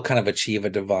 We all kind of achieve a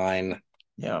divine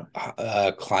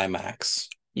climax.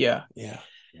 Yeah.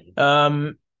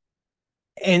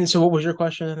 And so what was your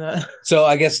question in that? So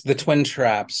I guess the twin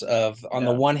traps of, on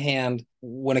the one hand,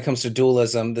 when it comes to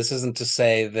dualism, this isn't to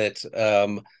say that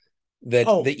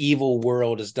the evil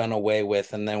world is done away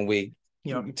with and then we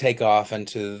take off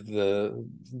into the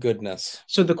goodness.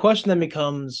 So the question then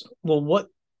becomes, well, what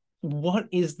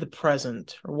is the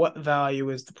present, or what value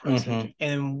is the present,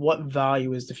 and what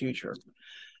value is the future?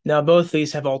 Now, both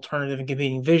these have alternative and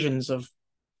competing visions of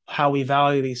how we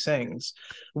value these things.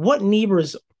 What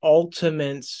Niebuhr's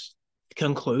ultimate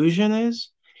conclusion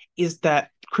is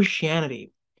that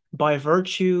Christianity, by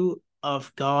virtue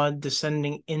of God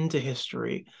descending into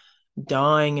history,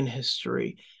 dying in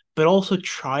history, but also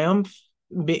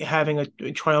having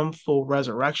a triumphal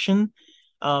resurrection,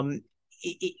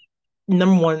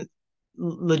 number one,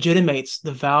 legitimates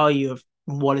the value of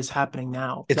what is happening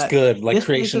now. It's good. Like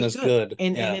creation is good.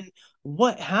 And then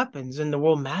what happens in the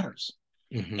world matters.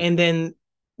 Mm-hmm. And then,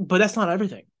 but that's not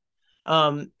everything.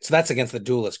 So that's against the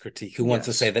dualist critique, who wants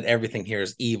to say that everything here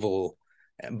is evil,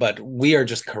 but we are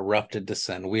just corrupted to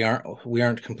sin. We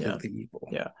aren't completely evil.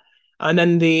 Yeah. And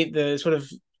then the sort of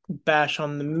bash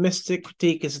on the mystic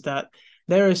critique is that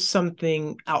there is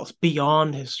something else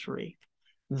beyond history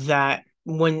that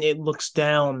when it looks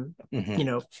down,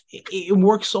 it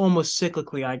works almost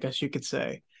cyclically, I guess you could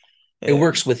say. It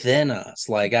works within us,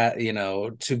 like,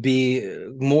 to be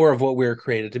more of what we were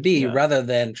created to be, rather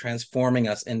than transforming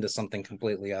us into something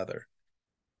completely other.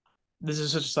 This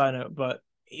is such a side note, but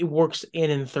it works in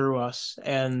and through us.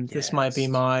 And this might be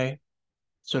my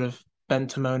sort of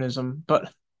Benthamism,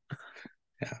 but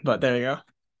there you go.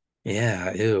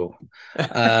 Yeah, ew.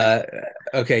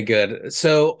 Okay, good.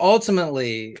 So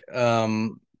ultimately,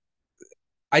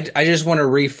 I just want to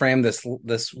reframe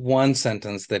this one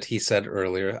sentence that he said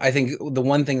earlier. I think the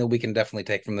one thing that we can definitely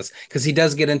take from this, because he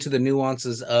does get into the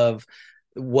nuances of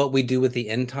what we do with the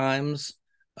end times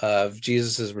of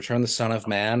Jesus's return, the Son of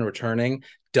Man returning,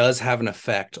 does have an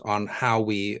effect on how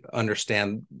we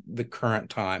understand the current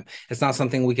time. It's not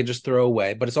something we could just throw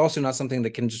away, but it's also not something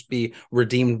that can just be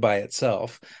redeemed by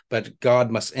itself. But God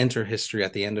must enter history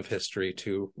at the end of history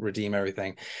to redeem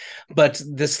everything. But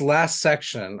this last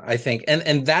section, I think,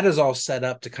 and that is all set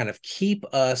up to kind of keep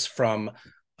us from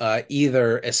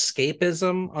either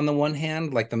escapism on the one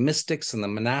hand, like the mystics and the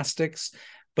monastics,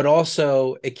 but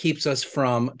also it keeps us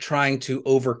from trying to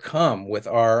overcome with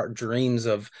our dreams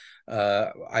of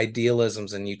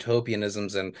idealisms and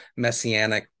utopianisms and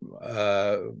messianic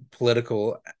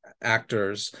political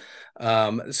actors.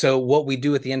 So what we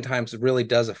do at the end times really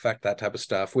does affect that type of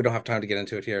stuff. We don't have time to get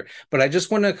into it here, but I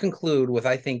just want to conclude with,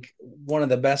 I think, one of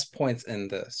the best points in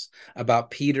this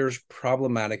about Peter's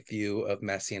problematic view of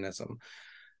messianism.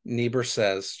 Niebuhr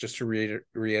says, just to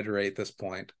reiterate this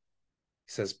point,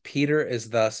 he says, Peter is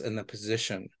thus in the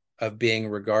position of being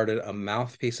regarded a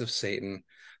mouthpiece of Satan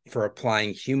for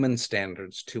applying human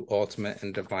standards to ultimate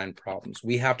and divine problems.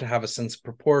 We have to have a sense of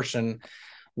proportion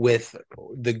with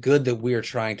the good that we are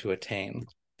trying to attain,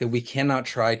 that we cannot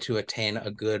try to attain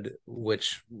a good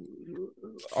which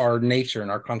our nature and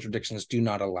our contradictions do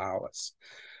not allow us.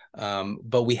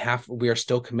 But we are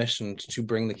still commissioned to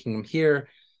bring the kingdom here,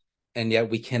 and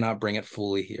yet we cannot bring it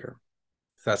fully here.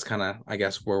 So that's kind of, I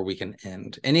guess, where we can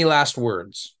end. Any last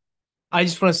words? I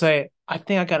just want to say, I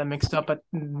think I got it mixed up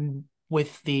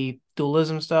with the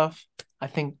dualism stuff. I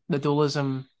think the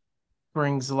dualism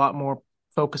brings a lot more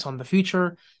focus on the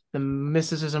future. The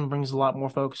mysticism brings a lot more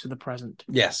focus to the present.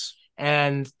 Yes.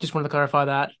 And just wanted to clarify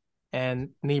that.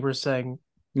 And Niebuhr's saying,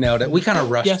 no, that we kind of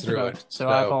rushed through it. So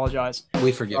I apologize.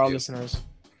 We forgive our you. Listeners.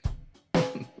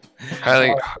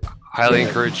 Highly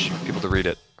encourage people to read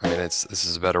it. I mean, this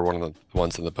is a better one of the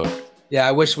ones in the book. Yeah,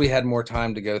 I wish we had more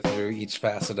time to go through each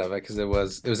facet of it, because it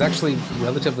was actually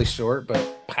relatively short,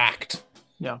 but packed.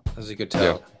 Yeah. As you could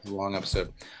tell, it was a long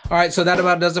episode. All right, so that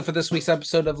about does it for this week's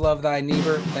episode of Love Thy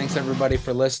Neighbor. Thanks, everybody,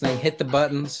 for listening. Hit the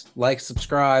buttons, like,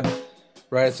 subscribe,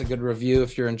 write us a good review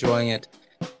if you're enjoying it.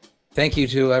 Thank you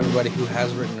to everybody who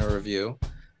has written a review.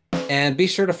 And be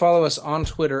sure to follow us on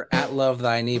Twitter at Love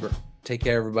Thy Neighbor. Take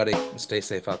care, everybody, and stay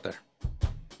safe out there.